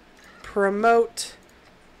 Promote.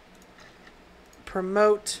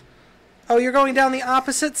 Promote. Oh, you're going down the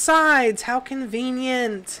opposite sides. How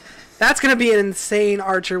convenient. That's going to be an insane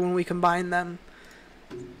archer when we combine them.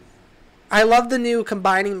 I love the new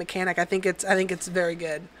combining mechanic. I think it's very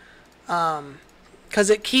good. Cuz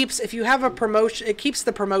it keeps, if you have a promotion, it keeps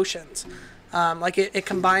the promotions. Like it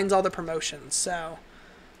combines all the promotions. So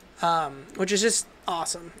which is just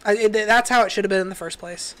awesome. That's how it should have been in the first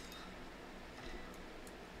place.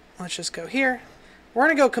 Let's just go here. We're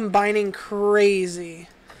going to go combining crazy.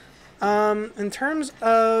 In terms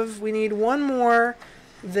of, we need 1 more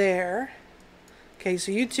there. Okay,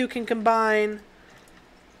 so you two can combine.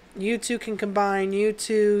 You two can combine. You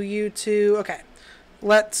two. Okay.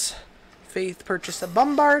 Let's Faith purchase a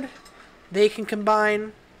bombard. They can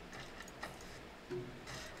combine.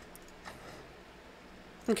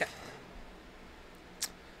 Okay.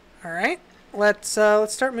 Alright. Let's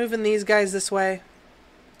start moving these guys this way.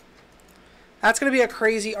 That's going to be a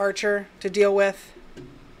crazy archer to deal with.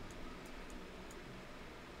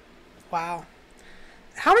 Wow.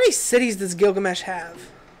 How many cities does Gilgamesh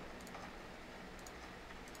have?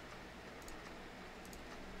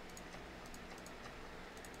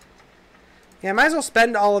 Yeah, I might as well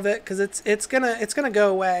spend all of it because it's gonna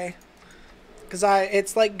go away. Because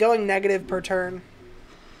it's like going negative per turn.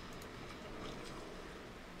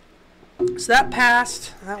 So that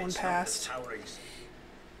passed. That one passed.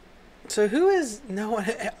 So who is no one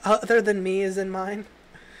other than me is in mine?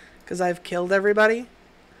 Because I've killed everybody.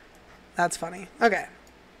 That's funny. Okay.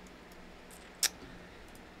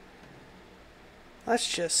 Let's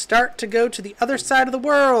just start to go to the other side of the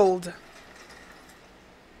world.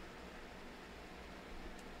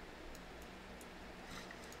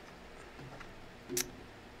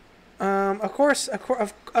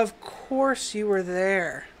 Of course you were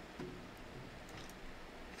there.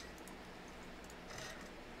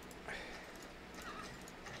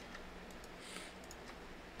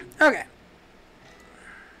 Okay.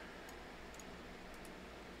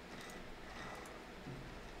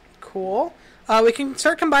 Cool. We can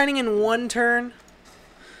start combining in one turn.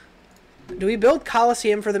 Do we build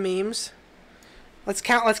Colosseum for the memes? Let's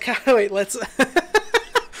count. Wait, let's...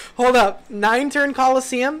 Hold up. 9-turn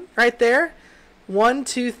Colosseum right there. 1,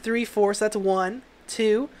 2, 3, 4. So that's 1,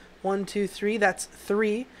 2, 1, 2, 3. That's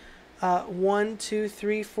 3. 1, 2,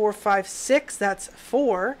 3, 4, 5, 6. That's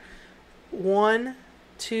 4. 1,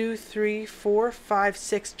 2, 3, 4, 5,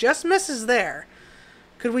 6. Just misses there.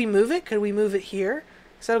 Could we move it? Could we move it here?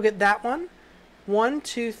 So it'll get that one. 1,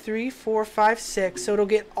 2, 3, 4, 5, 6. So it'll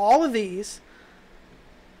get all of these.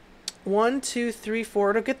 1, 2, 3, 4.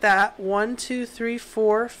 It'll get that. 1, 2, 3,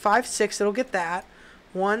 4, 5, 6. It'll get that.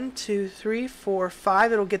 1, 2, 3, 4,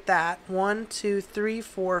 5. It'll get that. 1, 2, 3,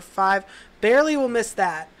 4, 5. Barely will miss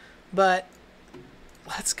that. But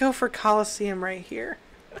let's go for Colosseum right here.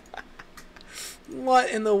 What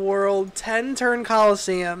in the world? 10-turn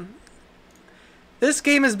Colosseum. This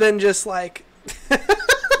game has been just like...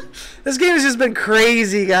 This game has just been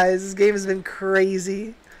crazy, guys. This game has been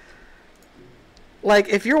crazy. Like,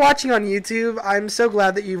 if you're watching on YouTube, I'm so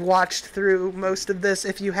glad that you've watched through most of this.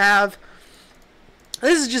 If you have,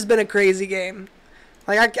 this has just been a crazy game.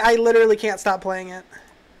 Like, I literally can't stop playing it.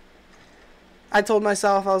 I told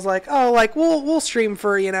myself, I was like, oh, like, we'll stream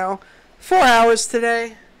for, 4 hours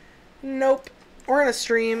today. Nope. We're going to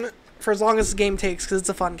stream for as long as the game takes, because it's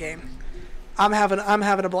a fun game. I'm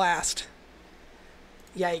having a blast.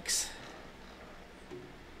 Yikes.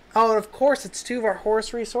 Oh, and of course, it's 2 of our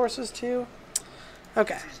horse resources, too.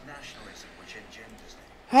 Okay.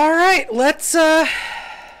 All right, let's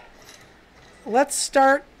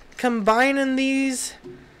start combining these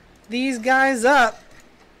guys up.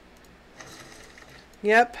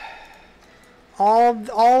 Yep.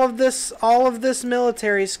 All of this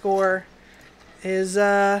military score is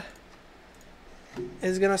gonna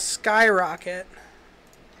skyrocket.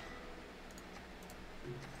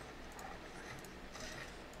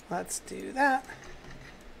 Let's do that.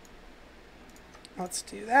 Let's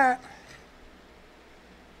do that.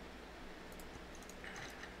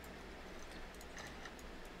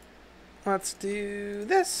 Let's do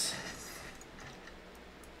this.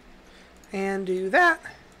 And do that.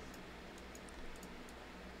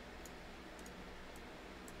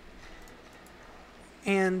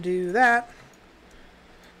 And do that.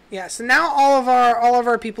 Yeah, so now all of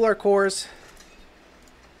our people are cores.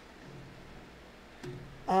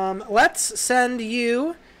 Let's send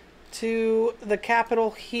you to the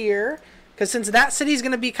capital here, because since that city is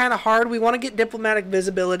going to be kind of hard, we want to get diplomatic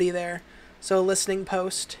visibility there. So listening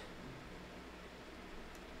post.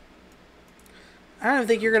 I don't even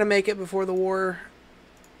think you're going to make it before the war,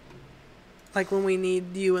 like when we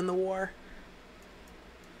need you in the war.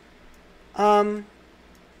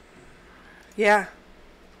 Yeah.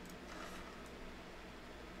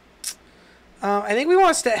 I think we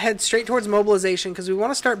want to head straight towards mobilization because we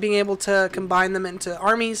want to start being able to combine them into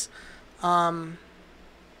armies. Gosh,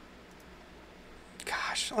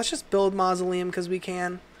 let's just build mausoleum because we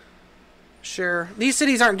can. Sure. These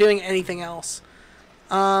cities aren't doing anything else.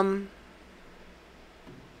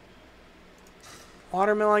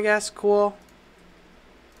 Watermill, I guess. Cool.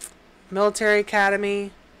 Military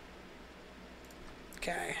academy.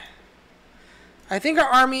 Okay. I think our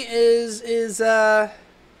army is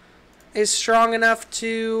is strong enough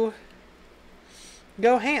to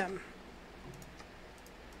go ham.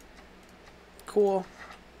 Cool.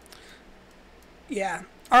 Yeah.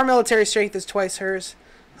 Our military strength is twice hers.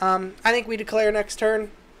 I think we declare next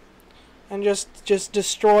turn and just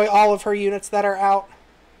destroy all of her units that are out.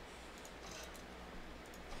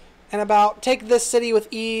 And about take this city with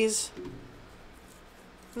ease.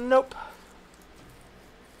 Nope.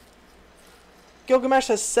 Gilgamesh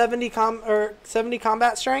has 70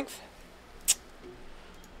 combat strength.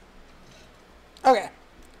 Okay.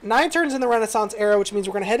 9 turns in the Renaissance era, which means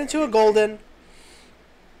we're going to head into a golden.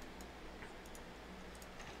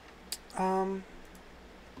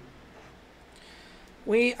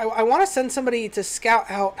 I want to send somebody to scout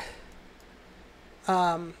out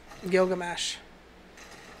Gilgamesh.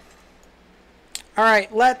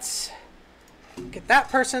 Alright, let's get that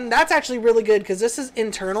person. That's actually really good because this is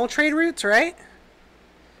internal trade routes, right?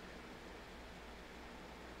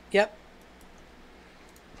 Yep.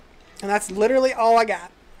 And that's literally all I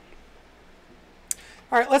got.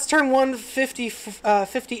 Alright, let's turn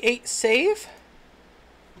 58 save.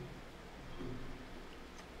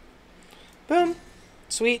 Boom.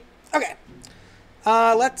 Sweet. Okay.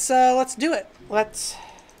 Let's do it. Let's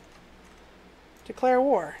declare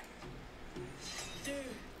war.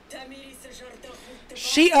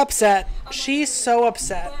 She upset. She's so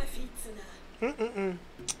upset.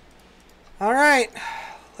 All right.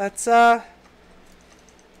 Let's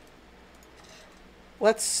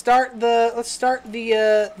start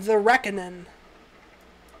the reckoning.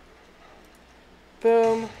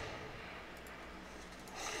 Boom.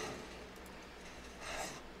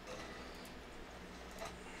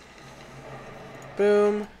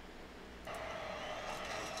 Boom.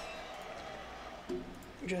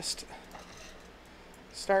 Just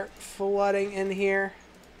start flooding in here.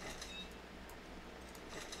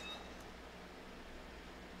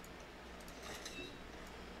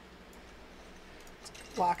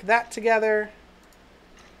 Lock that together.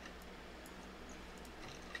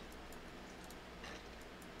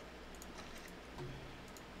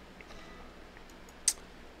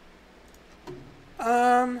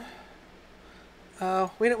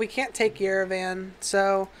 Oh, we can't take Yerevan,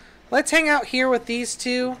 so let's hang out here with these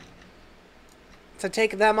two to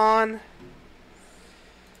take them on.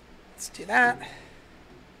 Let's do that.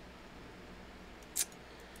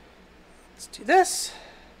 Let's do this.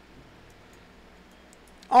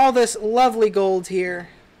 All this lovely gold here.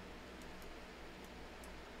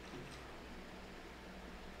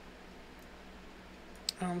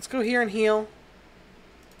 Let's go here and heal.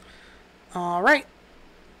 All right.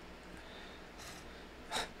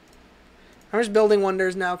 I'm just building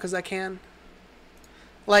wonders now because I can.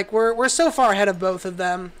 Like we're so far ahead of both of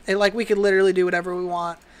them. Like we could literally do whatever we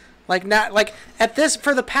want. Like not like at this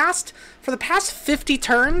for the past 50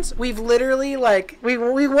 turns, we've literally like we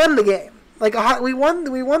won the game. Like we won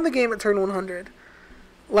the game at turn 100.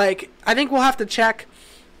 Like I think we'll have to check.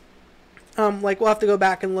 Like we'll have to go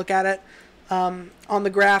back and look at it on the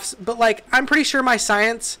graphs. But like I'm pretty sure my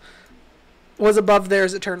science was above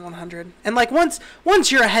theirs at turn 100. And like once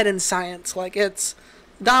you're ahead in science, like it's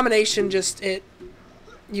domination. You just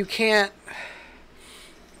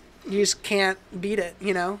can't beat it.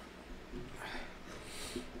 You know.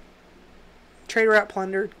 Trade route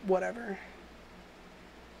plunder, whatever.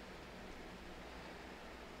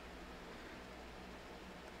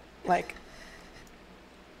 Like,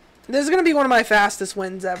 this is going to be one of my fastest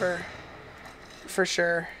wins ever. For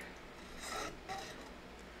sure.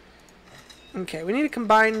 Okay, we need to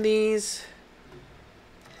combine these.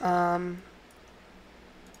 Hello?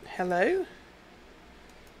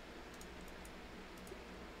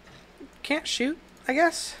 Can't shoot, I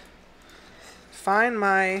guess. Fine,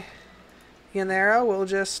 my Yanero will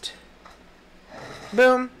just...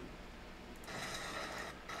 Boom.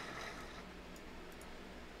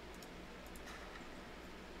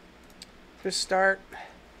 Just start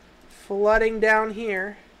flooding down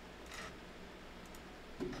here.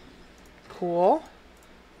 Cool.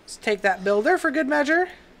 Let's take that builder for good measure.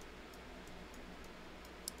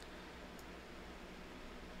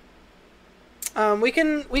 We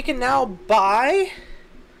can now buy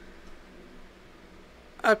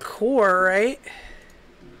a core, right?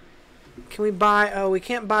 Can we buy? Oh, we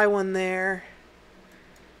can't buy one there.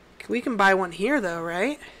 We can buy one here though,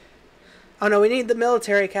 right? Oh no, we need the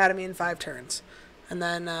military academy in 5 turns. And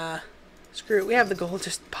then, screw it. We have the gold.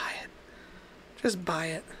 Just buy it. Just buy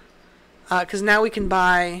it. Because now we can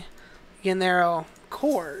buy Yanero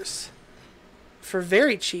cores for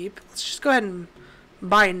very cheap. Let's just go ahead and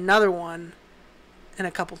buy another one in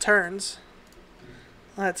a couple turns.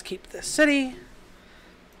 Let's keep this city.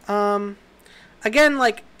 Again,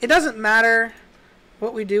 like, it doesn't matter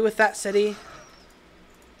what we do with that city.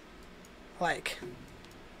 Like,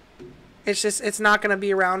 it's just, it's not going to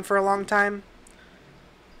be around for a long time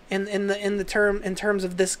in terms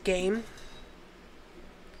of this game.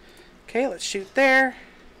 Okay, let's shoot there.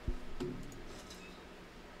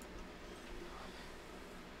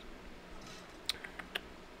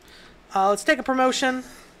 Let's take a promotion.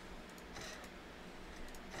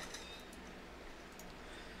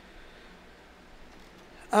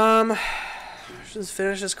 Just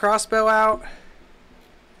finish this crossbow out.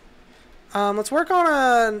 Let's work on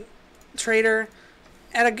a trader.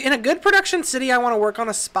 In a good production city, I want to work on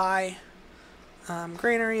a spy.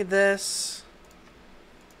 Granary, this.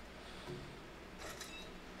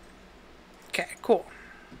 Okay, cool.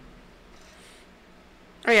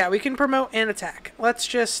 Oh yeah, we can promote and attack. Let's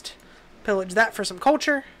just pillage that for some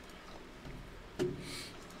culture.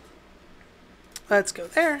 Let's go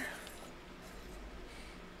there.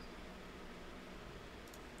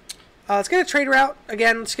 Let's get a trade route.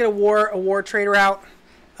 Again, let's get a war trade route.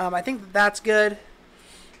 I think that's good.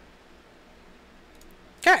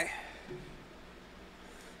 Okay.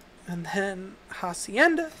 And then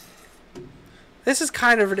Hacienda. This is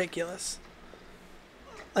kind of ridiculous.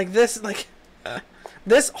 Like this, like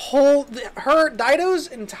this whole Dido's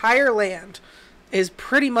entire land is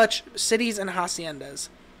pretty much cities and haciendas.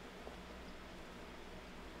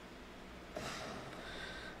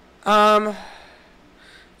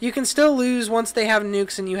 You can still lose once they have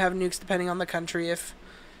nukes, and you have nukes depending on the country. If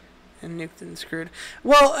and nuked and screwed.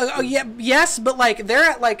 Well, yeah, yes, but like they're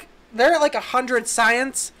at like 100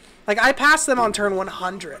 science. Like I passed them on turn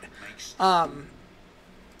 100.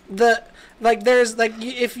 There's like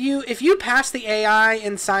if you pass the AI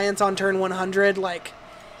in science on turn 100, like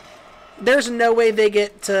there's no way they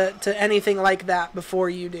get to anything like that before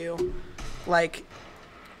you do, like,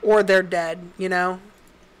 or they're dead. You know.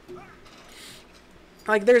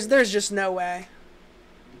 Like, there's just no way.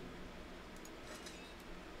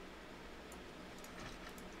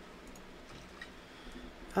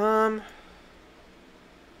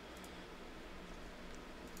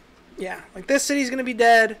 Yeah, like, this city's gonna be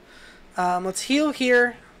dead. Let's heal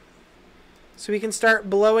here. So we can start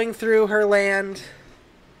blowing through her land.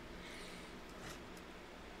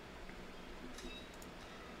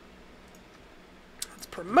 Let's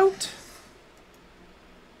promote.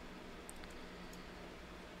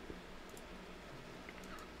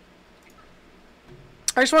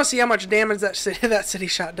 I just want to see how much damage that city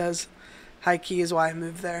shot does. High key is why I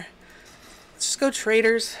moved there. Let's just go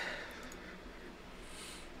traders.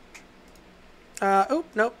 Oh,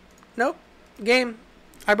 nope. Nope. Game.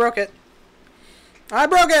 I broke it. I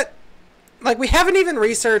broke it! Like, we haven't even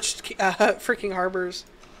researched freaking harbors.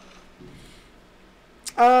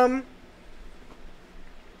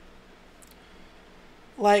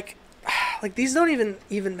 Like these don't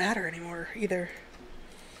even matter anymore either.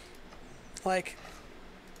 Like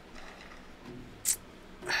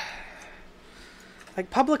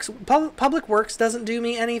public works doesn't do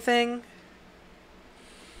me anything.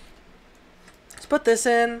 Let's put this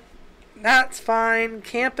in. That's fine.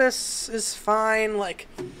 Campus is fine. Like,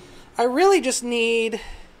 I really just need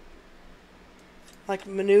like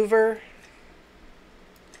maneuver,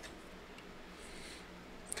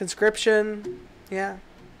 conscription. Yeah.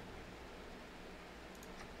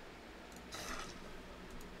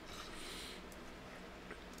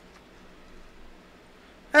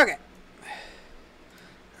 Okay.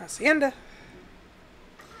 Hacienda.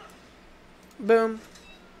 Boom.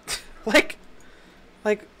 like,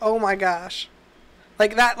 oh my gosh.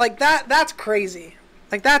 That's crazy.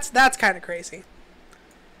 Like, that's kind of crazy.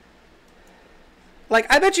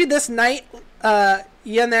 Like, I bet you this knight,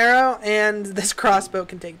 Llanero, and this crossbow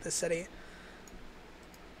can take this city.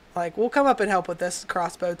 Like, we'll come up and help with this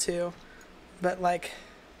crossbow too. But, like...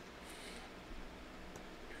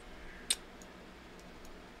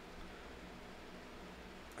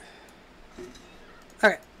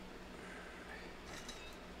 Okay.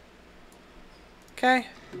 Okay.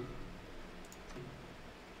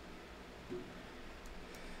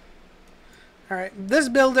 Alright, this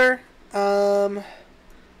builder can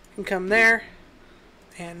come there.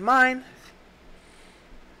 And mine.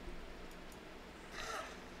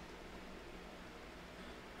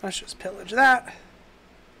 Let's just pillage that.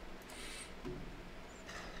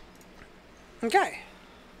 Okay.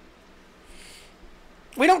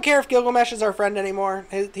 We don't care if Gilgamesh is our friend anymore.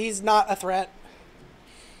 He's not a threat.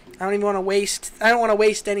 I don't want to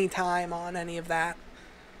waste any time on any of that.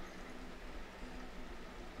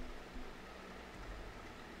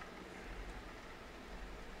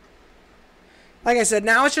 Like I said,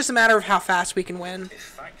 now it's just a matter of how fast we can win. If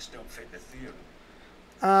facts don't fit the theory,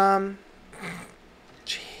 Jeez.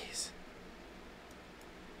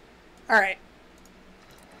 Alright.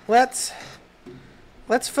 Let's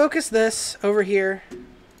focus this over here.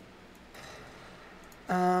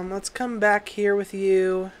 Let's come back here with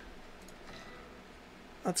you.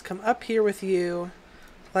 Let's come up here with you.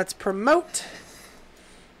 Let's promote.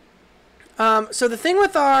 So the thing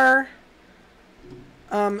with our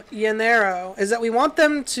Llanero is that we want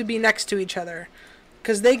them to be next to each other,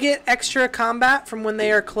 because they get extra combat from when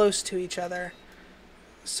they are close to each other.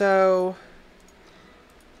 So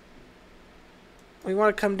we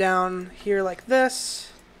want to come down here like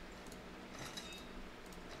this.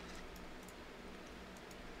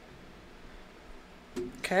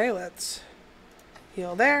 Okay, let's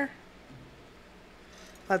heal there.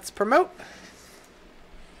 Let's promote.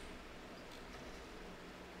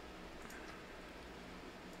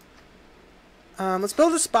 Let's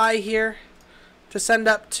build a spy here to send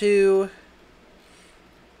up to...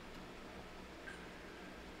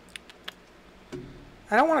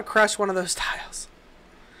 I don't want to crush one of those tiles.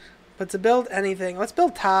 But to build anything, let's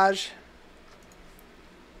build Taj.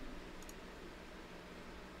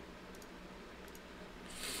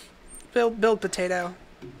 Build potato.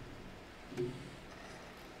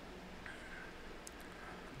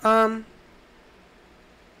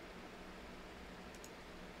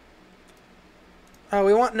 Oh,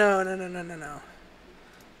 we want... No.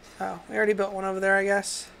 Oh, we already built one over there, I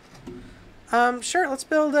guess. Sure, let's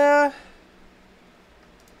build a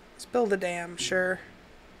dam, sure.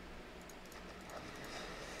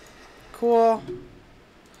 Cool.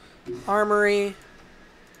 Armory.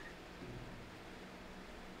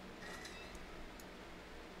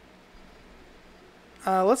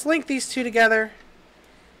 Let's link these two together.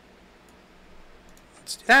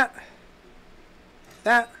 Let's do that.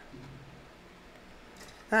 That.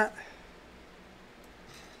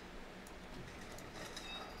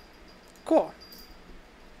 Cool.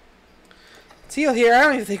 Teal here, I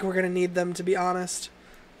don't even think we're going to need them, to be honest.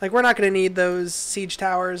 Like, we're not going to need those siege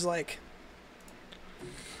towers, like...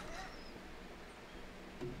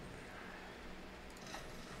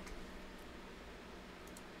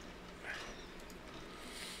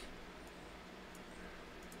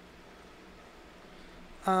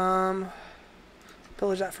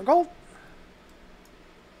 Pillage that for gold.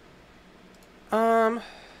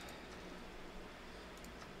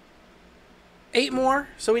 8 more.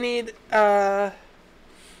 So we need 30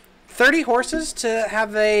 horses to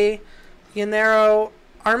have a Llanero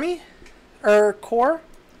army or corps.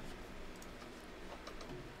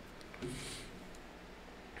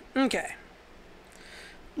 Okay.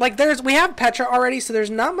 Like we have Petra already, so there's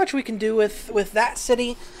not much we can do with that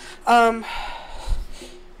city.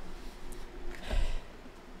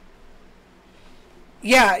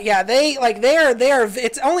 Yeah, they are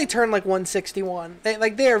it's only turned like 161.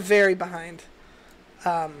 They are very behind.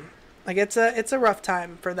 Like it's a rough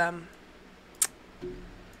time for them.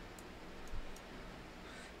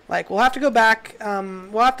 Like we'll have to go back.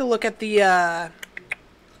 We'll have to look at the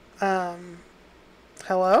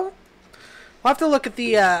hello? We'll have to look at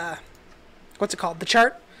the what's it called? The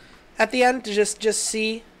chart at the end to just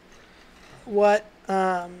see what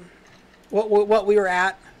we were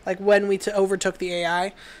at. Like when we overtook the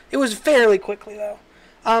AI. It was fairly quickly though.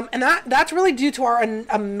 And that's really due to our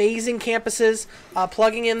amazing campuses,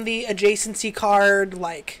 plugging in the adjacency card,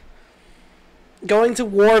 like going to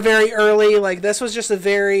war very early. Like this was just a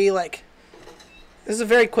very this is a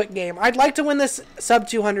very quick game. I'd like to win this sub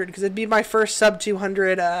 200 because it'd be my first sub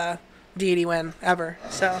 200 deity win ever.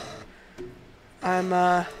 So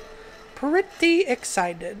I'm pretty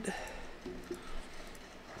excited.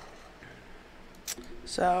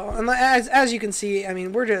 So, and as you can see, I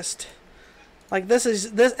mean, we're just like this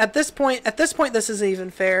at this point this isn't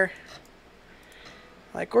even fair.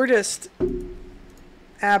 Like we're just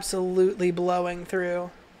absolutely blowing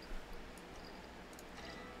through.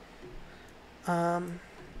 Let's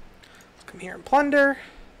come here and plunder.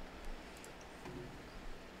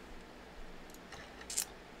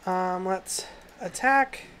 Let's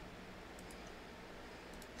attack.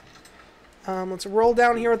 Let's roll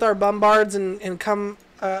down here with our bombards and come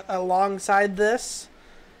alongside this.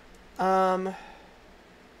 Let's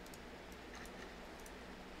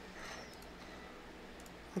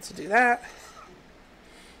do that.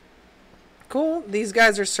 Cool. These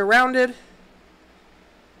guys are surrounded.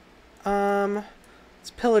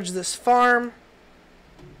 Let's pillage this farm.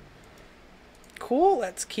 Cool.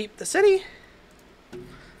 Let's keep the city.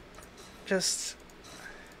 Just...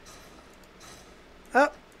 oh.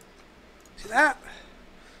 See that?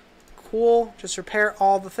 Cool. Just repair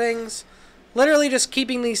all the things. Literally just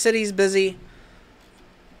keeping these cities busy.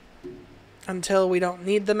 until we don't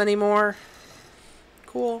need them anymore.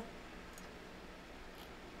 Cool.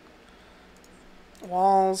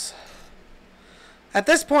 Walls. At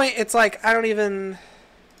this point, it's like I don't even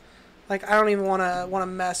want to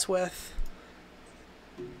mess with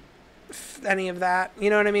any of that. You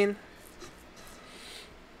know what I mean?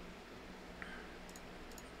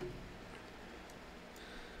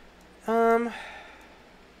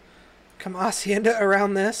 Come hacienda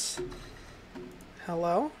around this.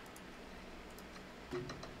 Hello.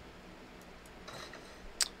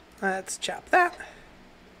 Let's chop that.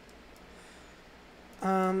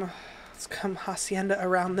 Let's come hacienda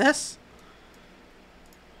around this.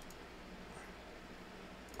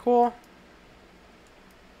 Cool.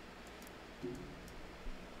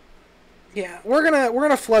 Yeah, we're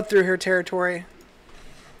gonna flood through her territory.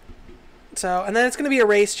 So, and then it's gonna be a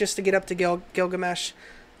race just to get up to Gilgamesh.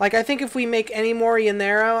 Like, I think if we make any more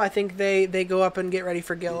Yanero, I think they go up and get ready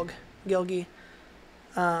for Gilgi.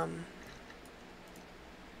 And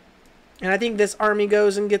I think this army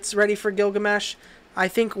goes and gets ready for Gilgamesh. I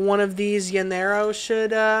think one of these Yanero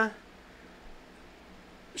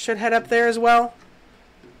should head up there as well.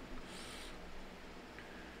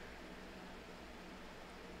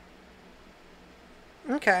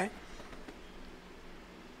 Okay.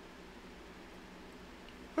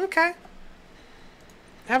 Okay.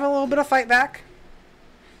 Have a little bit of fight back.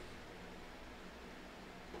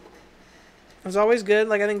 It was always good.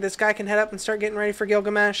 Like, I think this guy can head up and start getting ready for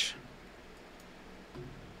Gilgamesh.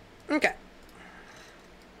 Okay.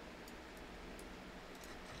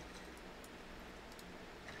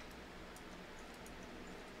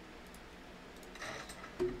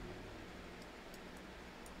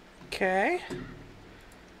 Okay.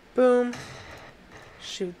 Boom.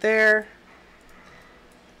 Shoot there.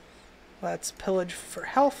 Let's pillage for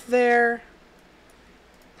health there.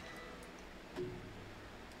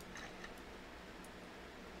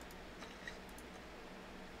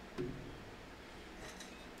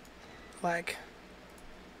 Like,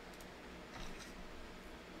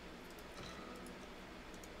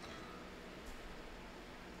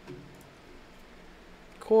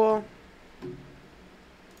 cool.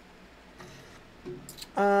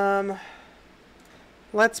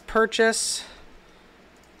 Let's purchase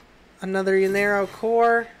another Yanero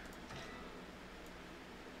core.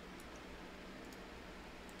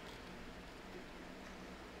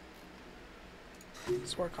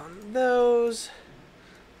 Let's work on those.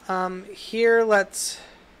 Here let's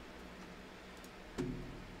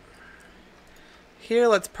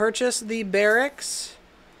purchase the barracks.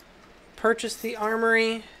 Purchase the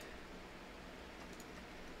armory.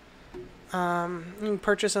 You can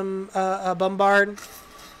purchase a bombard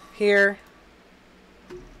here.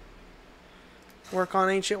 Work on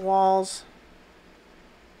ancient walls.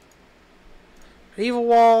 Medieval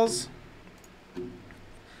walls.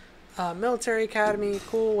 Military academy.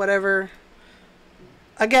 Cool, whatever.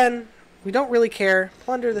 Again, we don't really care.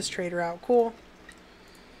 Plunder this trader out. Cool.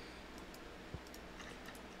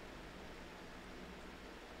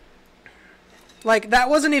 Like, that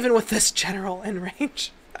wasn't even with this general in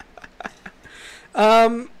range.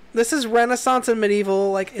 This is Renaissance and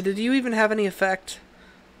Medieval. Like, did you even have any effect?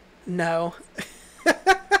 No.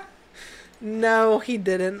 No, he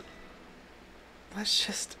didn't. Let's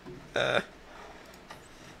just...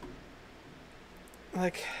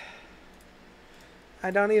 Like... I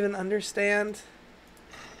don't even understand.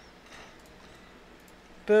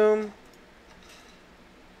 Boom.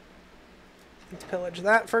 Let's pillage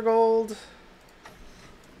that for gold.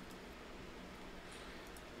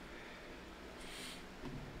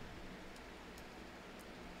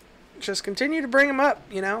 Just continue to bring them up,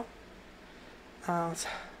 you know.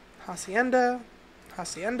 Hacienda.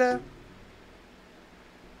 Hacienda.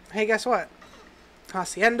 Hey, guess what?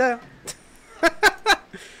 Hacienda.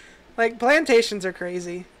 Like, plantations are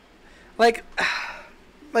crazy. Like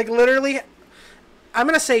literally, I'm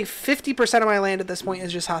going to say 50% of my land at this point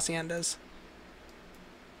is just haciendas.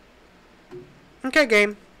 Okay,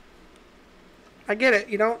 game. I get it.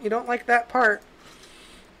 You don't like that part.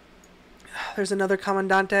 There's another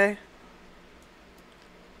Commandante.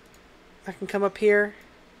 I can come up here.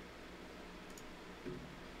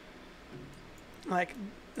 Like,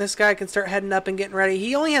 this guy can start heading up and getting ready.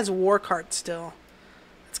 He only has war carts still.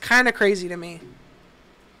 It's kind of crazy to me.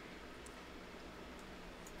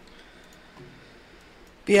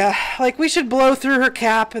 But yeah, like, we should blow through her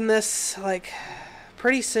cap in this, like,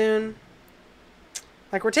 pretty soon.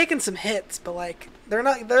 Like, we're taking some hits, but, like, they're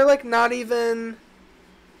not even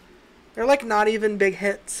big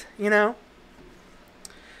hits, you know?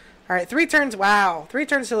 Alright, 3 turns. Wow. 3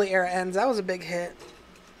 turns till the era ends. That was a big hit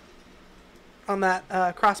on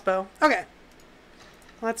that crossbow. Okay.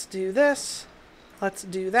 Let's do this. Let's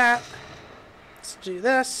do that. Let's do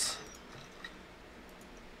this.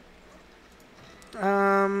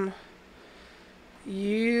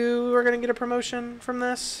 You are going to get a promotion from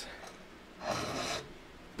this.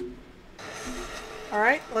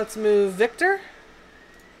 Alright, let's move Victor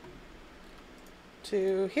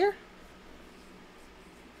to here.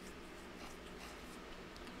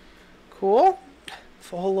 Cool.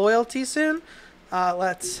 Full loyalty soon.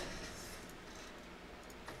 Let's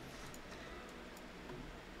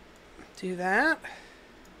do that.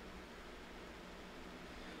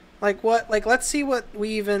 Like what? Like let's see what we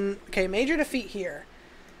even. Okay, major defeat here.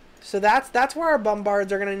 So that's where our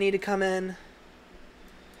bombards are gonna need to come in.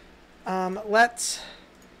 Let's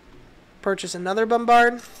purchase another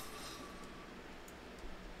bombard.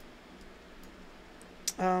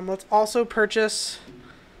 Let's also purchase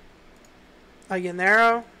a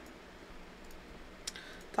Yanero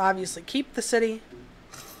to obviously keep the city.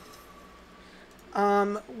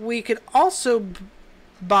 We could also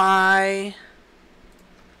buy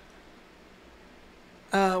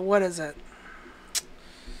what is it?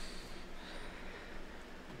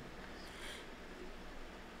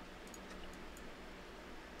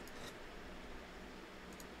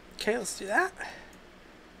 Okay, let's do that.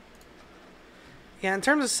 Yeah, in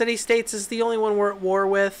terms of city-states, this is the only one we're at war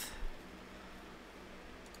with.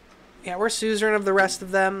 Yeah, we're suzerain of the rest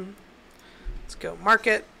of them. Let's go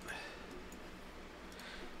market.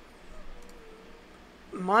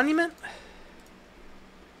 Monument.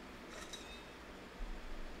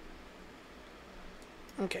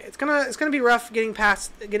 Okay, it's gonna be rough getting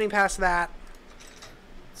past that.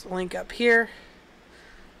 Let's link up here.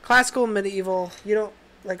 Classical, medieval. You don't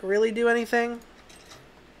like really do anything.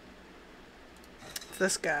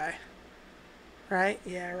 This guy, right?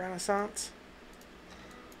 Yeah, Renaissance.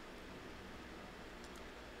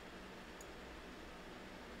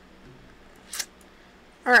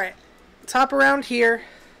 All right, top around here.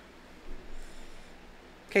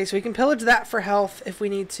 Okay, so we can pillage that for health if we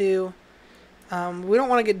need to. We don't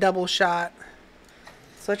want to get double shot,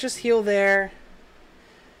 so let's just heal there.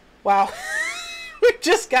 Wow, we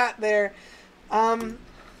just got there.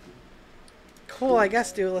 Cool, I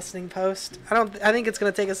guess do a listening post. I think it's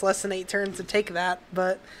gonna take us less than 8 turns to take that,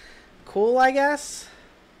 but cool, I guess.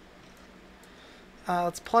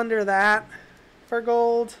 Let's plunder that for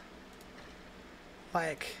gold.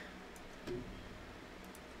 Like,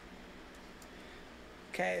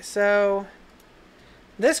 okay, so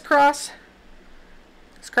this crossbow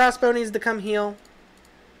needs to come heal.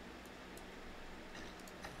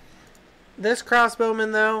 This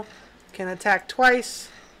crossbowman though can attack twice.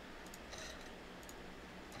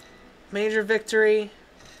 Major victory,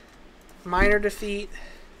 minor defeat.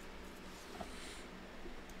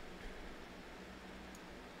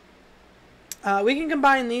 We can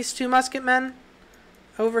combine these 2 musketmen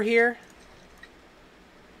over here.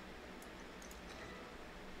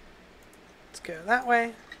 Let's go that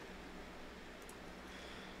way.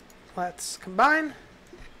 Let's combine.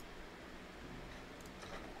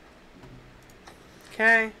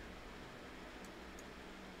 Okay.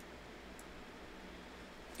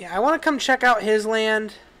 Yeah, I want to come check out his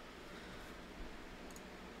land.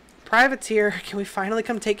 Privateer, can we finally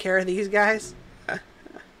come take care of these guys? Let's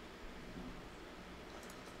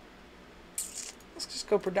just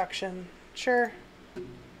go production. Sure.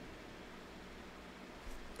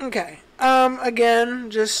 Okay. Again,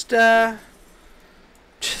 just hacienda.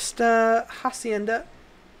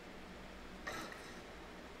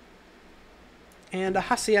 And a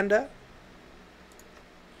hacienda.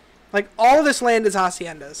 Like, all of this land is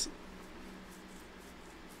haciendas.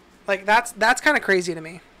 Like, that's kind of crazy to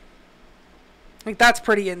me. Like, that's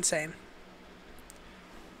pretty insane.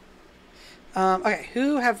 Okay,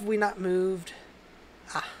 who have we not moved?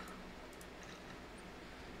 Ah.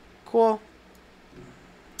 Cool.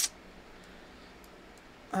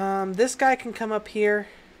 This guy can come up here.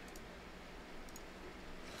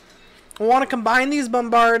 We want to combine these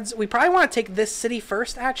bombards. We probably want to take this city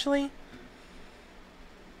first, actually.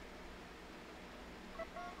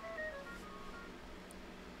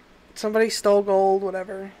 Somebody stole gold,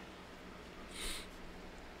 whatever.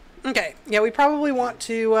 Okay, yeah, we probably want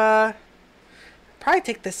to probably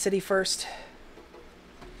take this city first.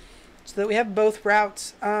 So that we have both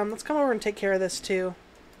routes. Let's come over and take care of this too.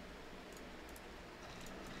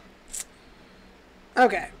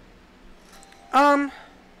 Okay.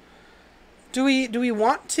 Do we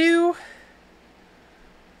want to?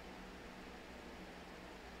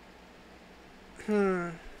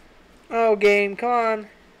 Oh, game, come on.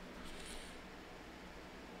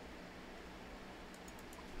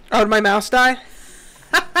 Oh, did my mouse die?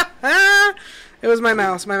 It was my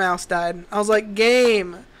mouse. My mouse died. I was like,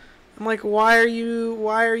 game. I'm like, why are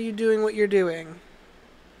you doing what you're doing?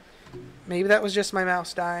 Maybe that was just my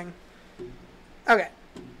mouse dying. Okay.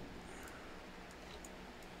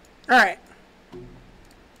 Alright.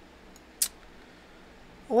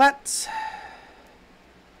 Let's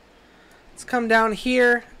come down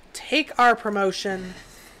here. Take our promotion.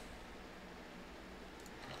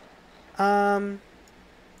 I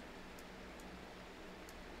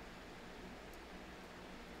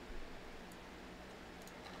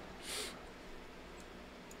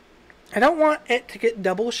don't want it to get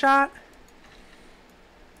double shot.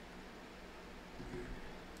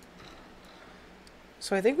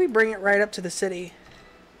 So I think we bring it right up to the city.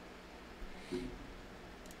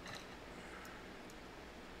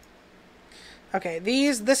 Okay,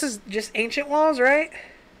 this is just ancient walls, right?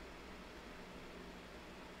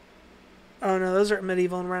 Oh no, those are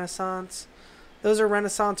medieval and Renaissance. Those are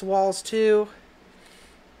Renaissance walls too.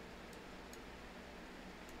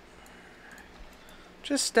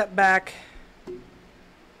 Just step back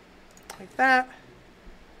like that.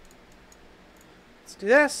 Let's do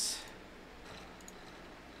this.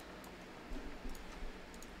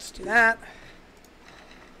 Let's do that.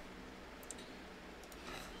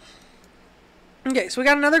 Okay, so we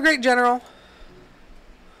got another great general.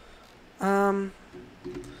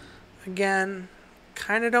 Again,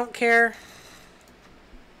 kind of don't care.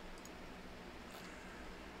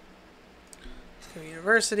 Let's go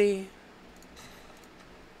university.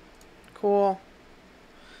 Cool.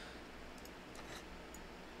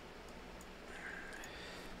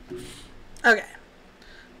 Okay.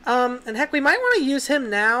 And heck, we might want to use him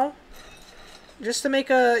now, just to make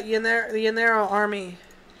the Yanero army.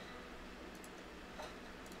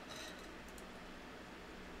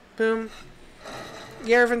 Boom.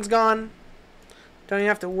 Yerevan's gone. Don't even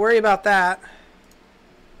have to worry about that.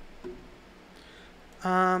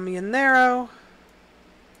 Yanero.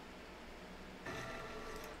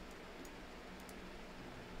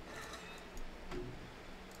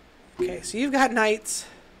 Okay, so you've got knights.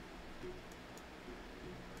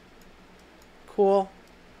 Cool.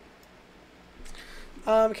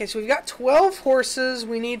 Okay, so we've got 12 horses.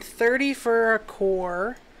 We need 30 for a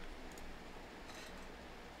corps.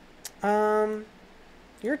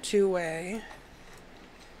 You're two-way.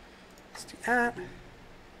 Let's do that.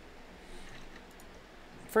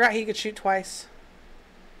 Forgot he could shoot twice.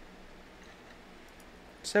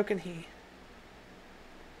 So can he.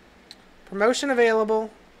 Promotion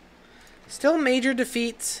available. Still major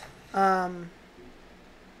defeats.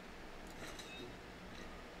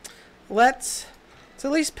 Let's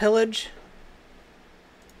at least pillage.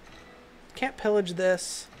 Can't pillage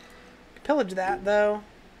this. Pillage that though.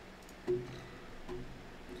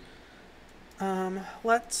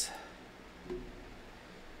 Let's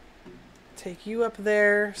take you up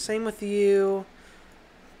there. Same with you.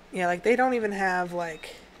 Yeah, like they don't even have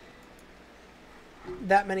like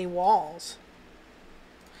that many walls.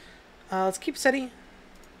 Let's keep city.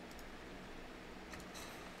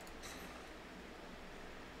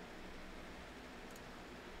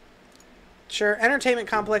 Sure, entertainment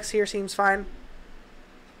complex here seems fine.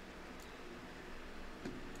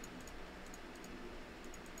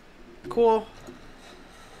 Cool.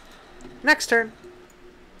 Next turn.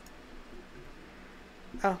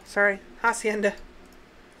 Oh, sorry. Hacienda.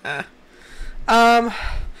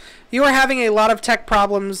 You are having a lot of tech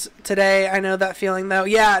problems today. I know that feeling, though.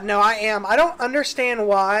 Yeah, no, I am. I don't understand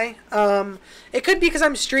why. It could be because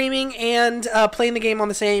I'm streaming and playing the game on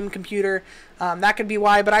the same computer. That could be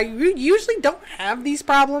why, but I usually don't have these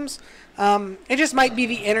problems. It just might be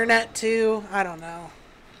the internet, too. I don't know.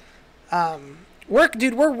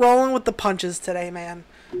 Dude, we're rolling with the punches today, man.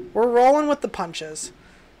 We're rolling with the punches.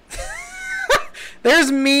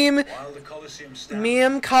 There's meme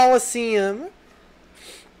Coliseum.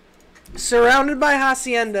 Surrounded by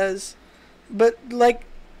haciendas. But, like,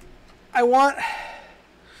 I want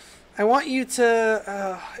you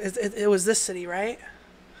to... it was this city, right?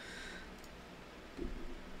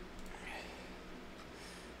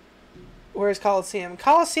 Where's Coliseum?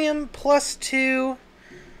 Coliseum +2...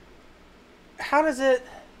 How does it...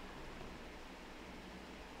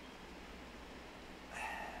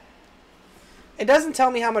 It doesn't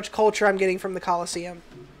tell me how much culture I'm getting from the Coliseum.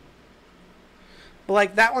 But,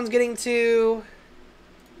 like, that one's getting to...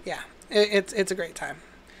 Yeah, it's a great time.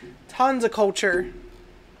 Tons of culture.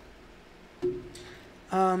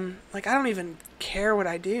 Like, I don't even care what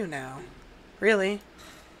I do now. Really.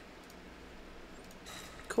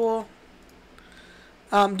 Cool.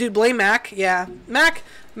 Dude, blame Mac. Yeah.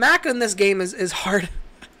 Mac in this game is hard.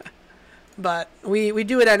 But we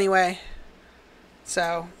do it anyway.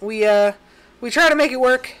 So, we We try to make it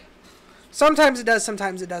work. Sometimes it does,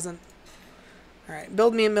 sometimes it doesn't. Alright,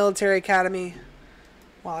 build me a military academy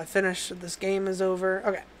while I finish. This game is over.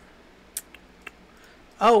 Okay.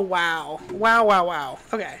 Oh, wow. Wow, wow, wow.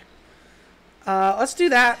 Okay. Let's do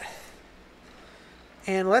that.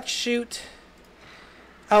 And let's shoot.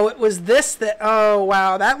 Oh, it was this that... Oh,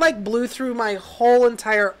 wow. That, like, blew through my whole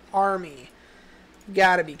entire army.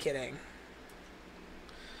 Gotta be kidding.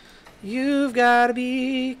 You've gotta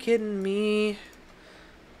be kidding me.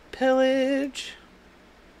 Pillage.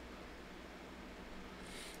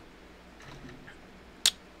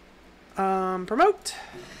 Promote.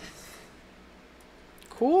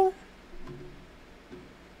 Cool.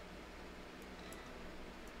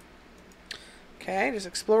 Okay, just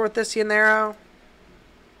explore with this arrow.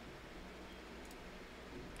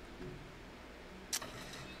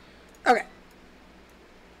 Okay.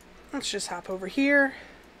 Let's just hop over here.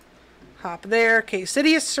 Hop there. Okay,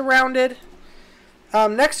 city is surrounded.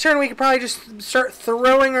 Next turn we could probably just start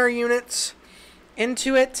throwing our units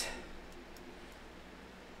into it.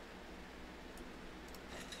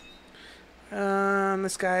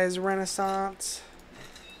 This guy is Renaissance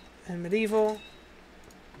and Medieval.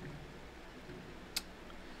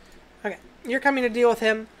 Okay, you're coming to deal with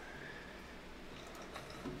him.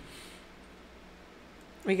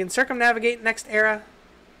 We can circumnavigate next era.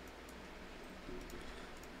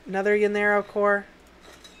 Another Yanero Corps.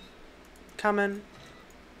 Coming.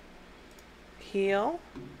 Heal.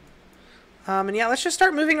 And yeah, let's just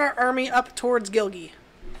start moving our army up towards Gilgi.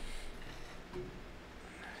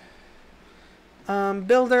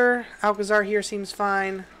 Builder. Alcazar here seems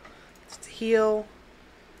fine. Let's heal.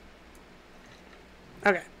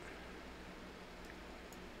 Okay.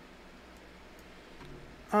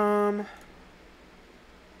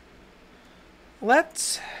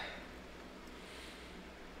 Let's...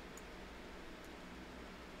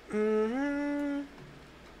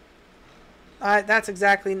 that's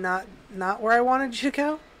exactly not where I wanted you to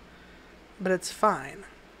go, but it's fine.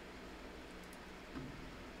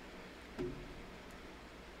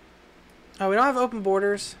 Oh, we don't have open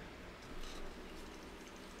borders.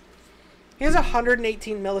 He has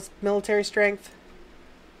 118 military strength.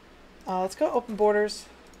 Let's go open borders.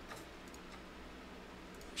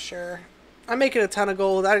 Sure. I'm making a ton of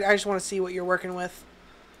gold. I just want to see what you're working with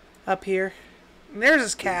up here. And there's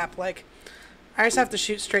his cap. Like, I just have to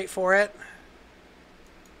shoot straight for it.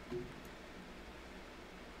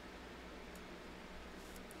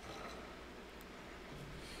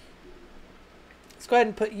 Let's go ahead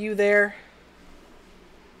and put you there.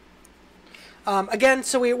 Again,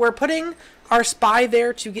 so we're putting our spy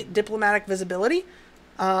there to get diplomatic visibility.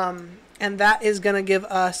 And that is going to give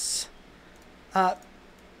us oh,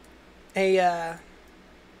 you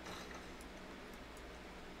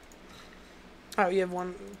have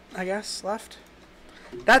one, I guess, left.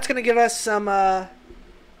 That's going to give us some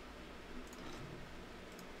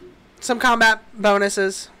combat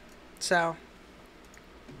bonuses. So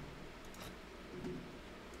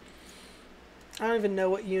I don't even know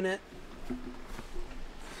what unit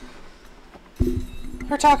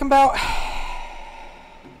we're talking about.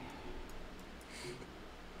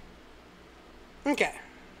 Okay.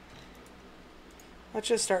 Let's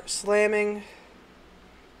just start slamming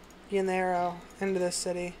Yanero into this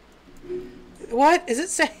city. What? Is it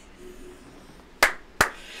saying?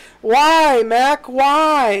 Why, Mac?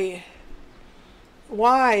 Why?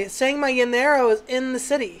 Why? It's saying my Yanero is in the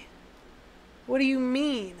city. What do you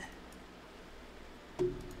mean?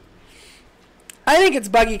 I think it's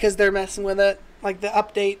buggy because they're messing with it. Like, the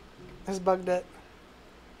update has bugged it.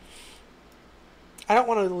 I don't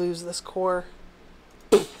want to lose this core.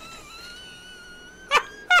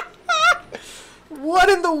 What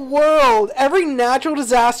in the world? Every natural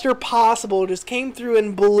disaster possible just came through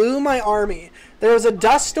and blew my army. There was a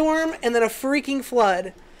dust storm and then a freaking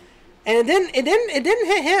flood. And it didn't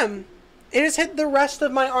hit him. It just hit the rest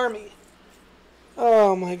of my army.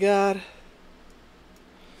 Oh my god.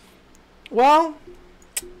 Well,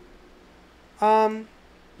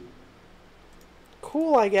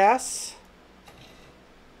 cool, I guess.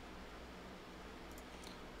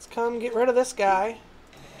 Let's come get rid of this guy.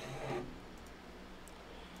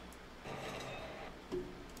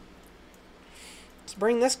 Let's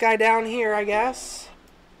bring this guy down here, I guess.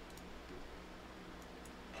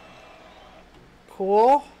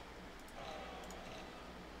 Cool.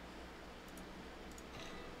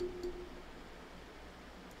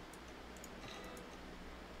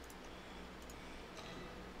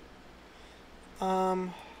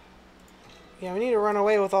 Yeah, we need to run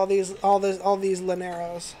away with all these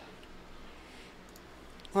Lineros.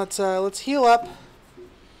 Let's heal up.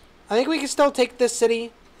 I think we can still take this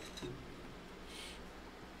city.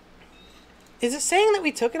 Is it saying that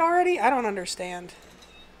we took it already? I don't understand.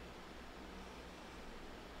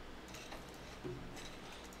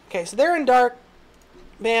 Okay, so they're in dark.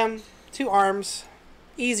 Bam. 2 arms.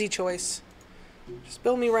 Easy choice. Just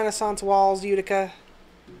build me Renaissance walls, Utica.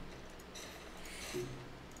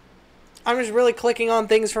 I'm just really clicking on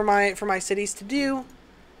things for my cities to do.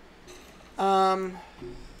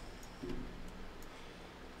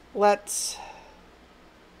 Let's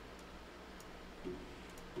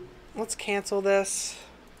cancel this.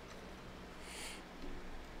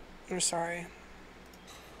 I'm sorry.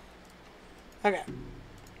 Okay.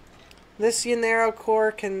 This Yanero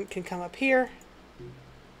core can come up here.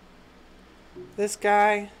 This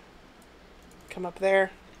guy come up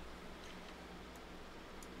there.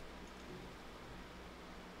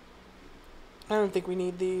 I don't think we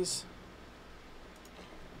need these.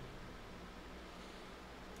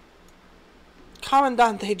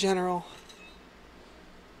 Commandante General.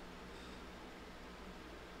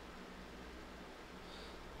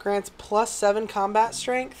 Grants +7 combat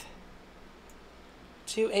strength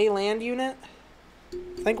to a land unit.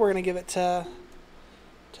 I think we're going to give it to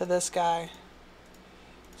this guy.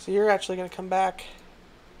 So you're actually going to come back.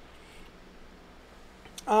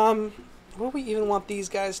 What do we even want these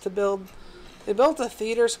guys to build? They built a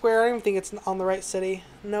theater square. I don't even think it's on the right city.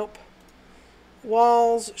 Nope.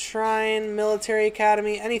 Walls, shrine, military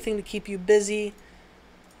academy, anything to keep you busy.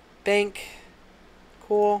 Bank.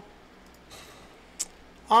 Cool.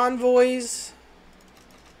 Envoys.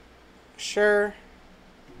 Sure.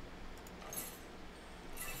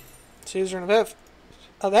 Suzerain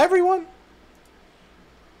of everyone.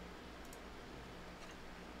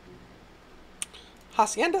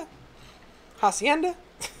 Hacienda. Hacienda.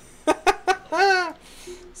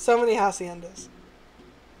 So many haciendas.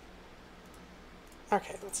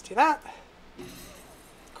 Okay, let's do that.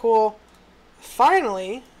 Cool.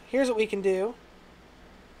 Finally, here's what we can do.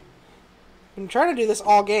 I'm trying to do this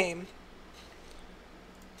all game.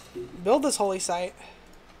 Build this holy site.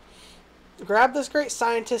 Grab this great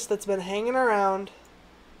scientist that's been hanging around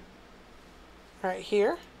right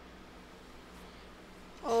here.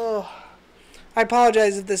 Oh, I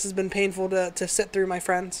apologize if this has been painful to sit through, my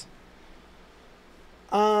friends.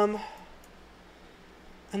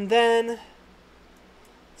 And then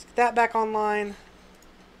let's get that back online.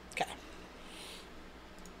 Okay.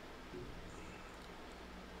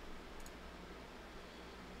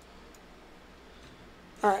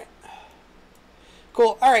 All right.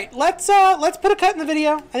 Cool. All right. Let's put a cut in the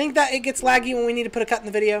video. I think that it gets laggy when we need to put a cut in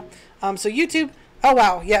the video. So YouTube. Oh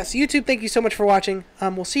wow. Yes, YouTube. Thank you so much for watching.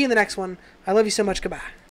 We'll see you in the next one. I love you so much. Goodbye.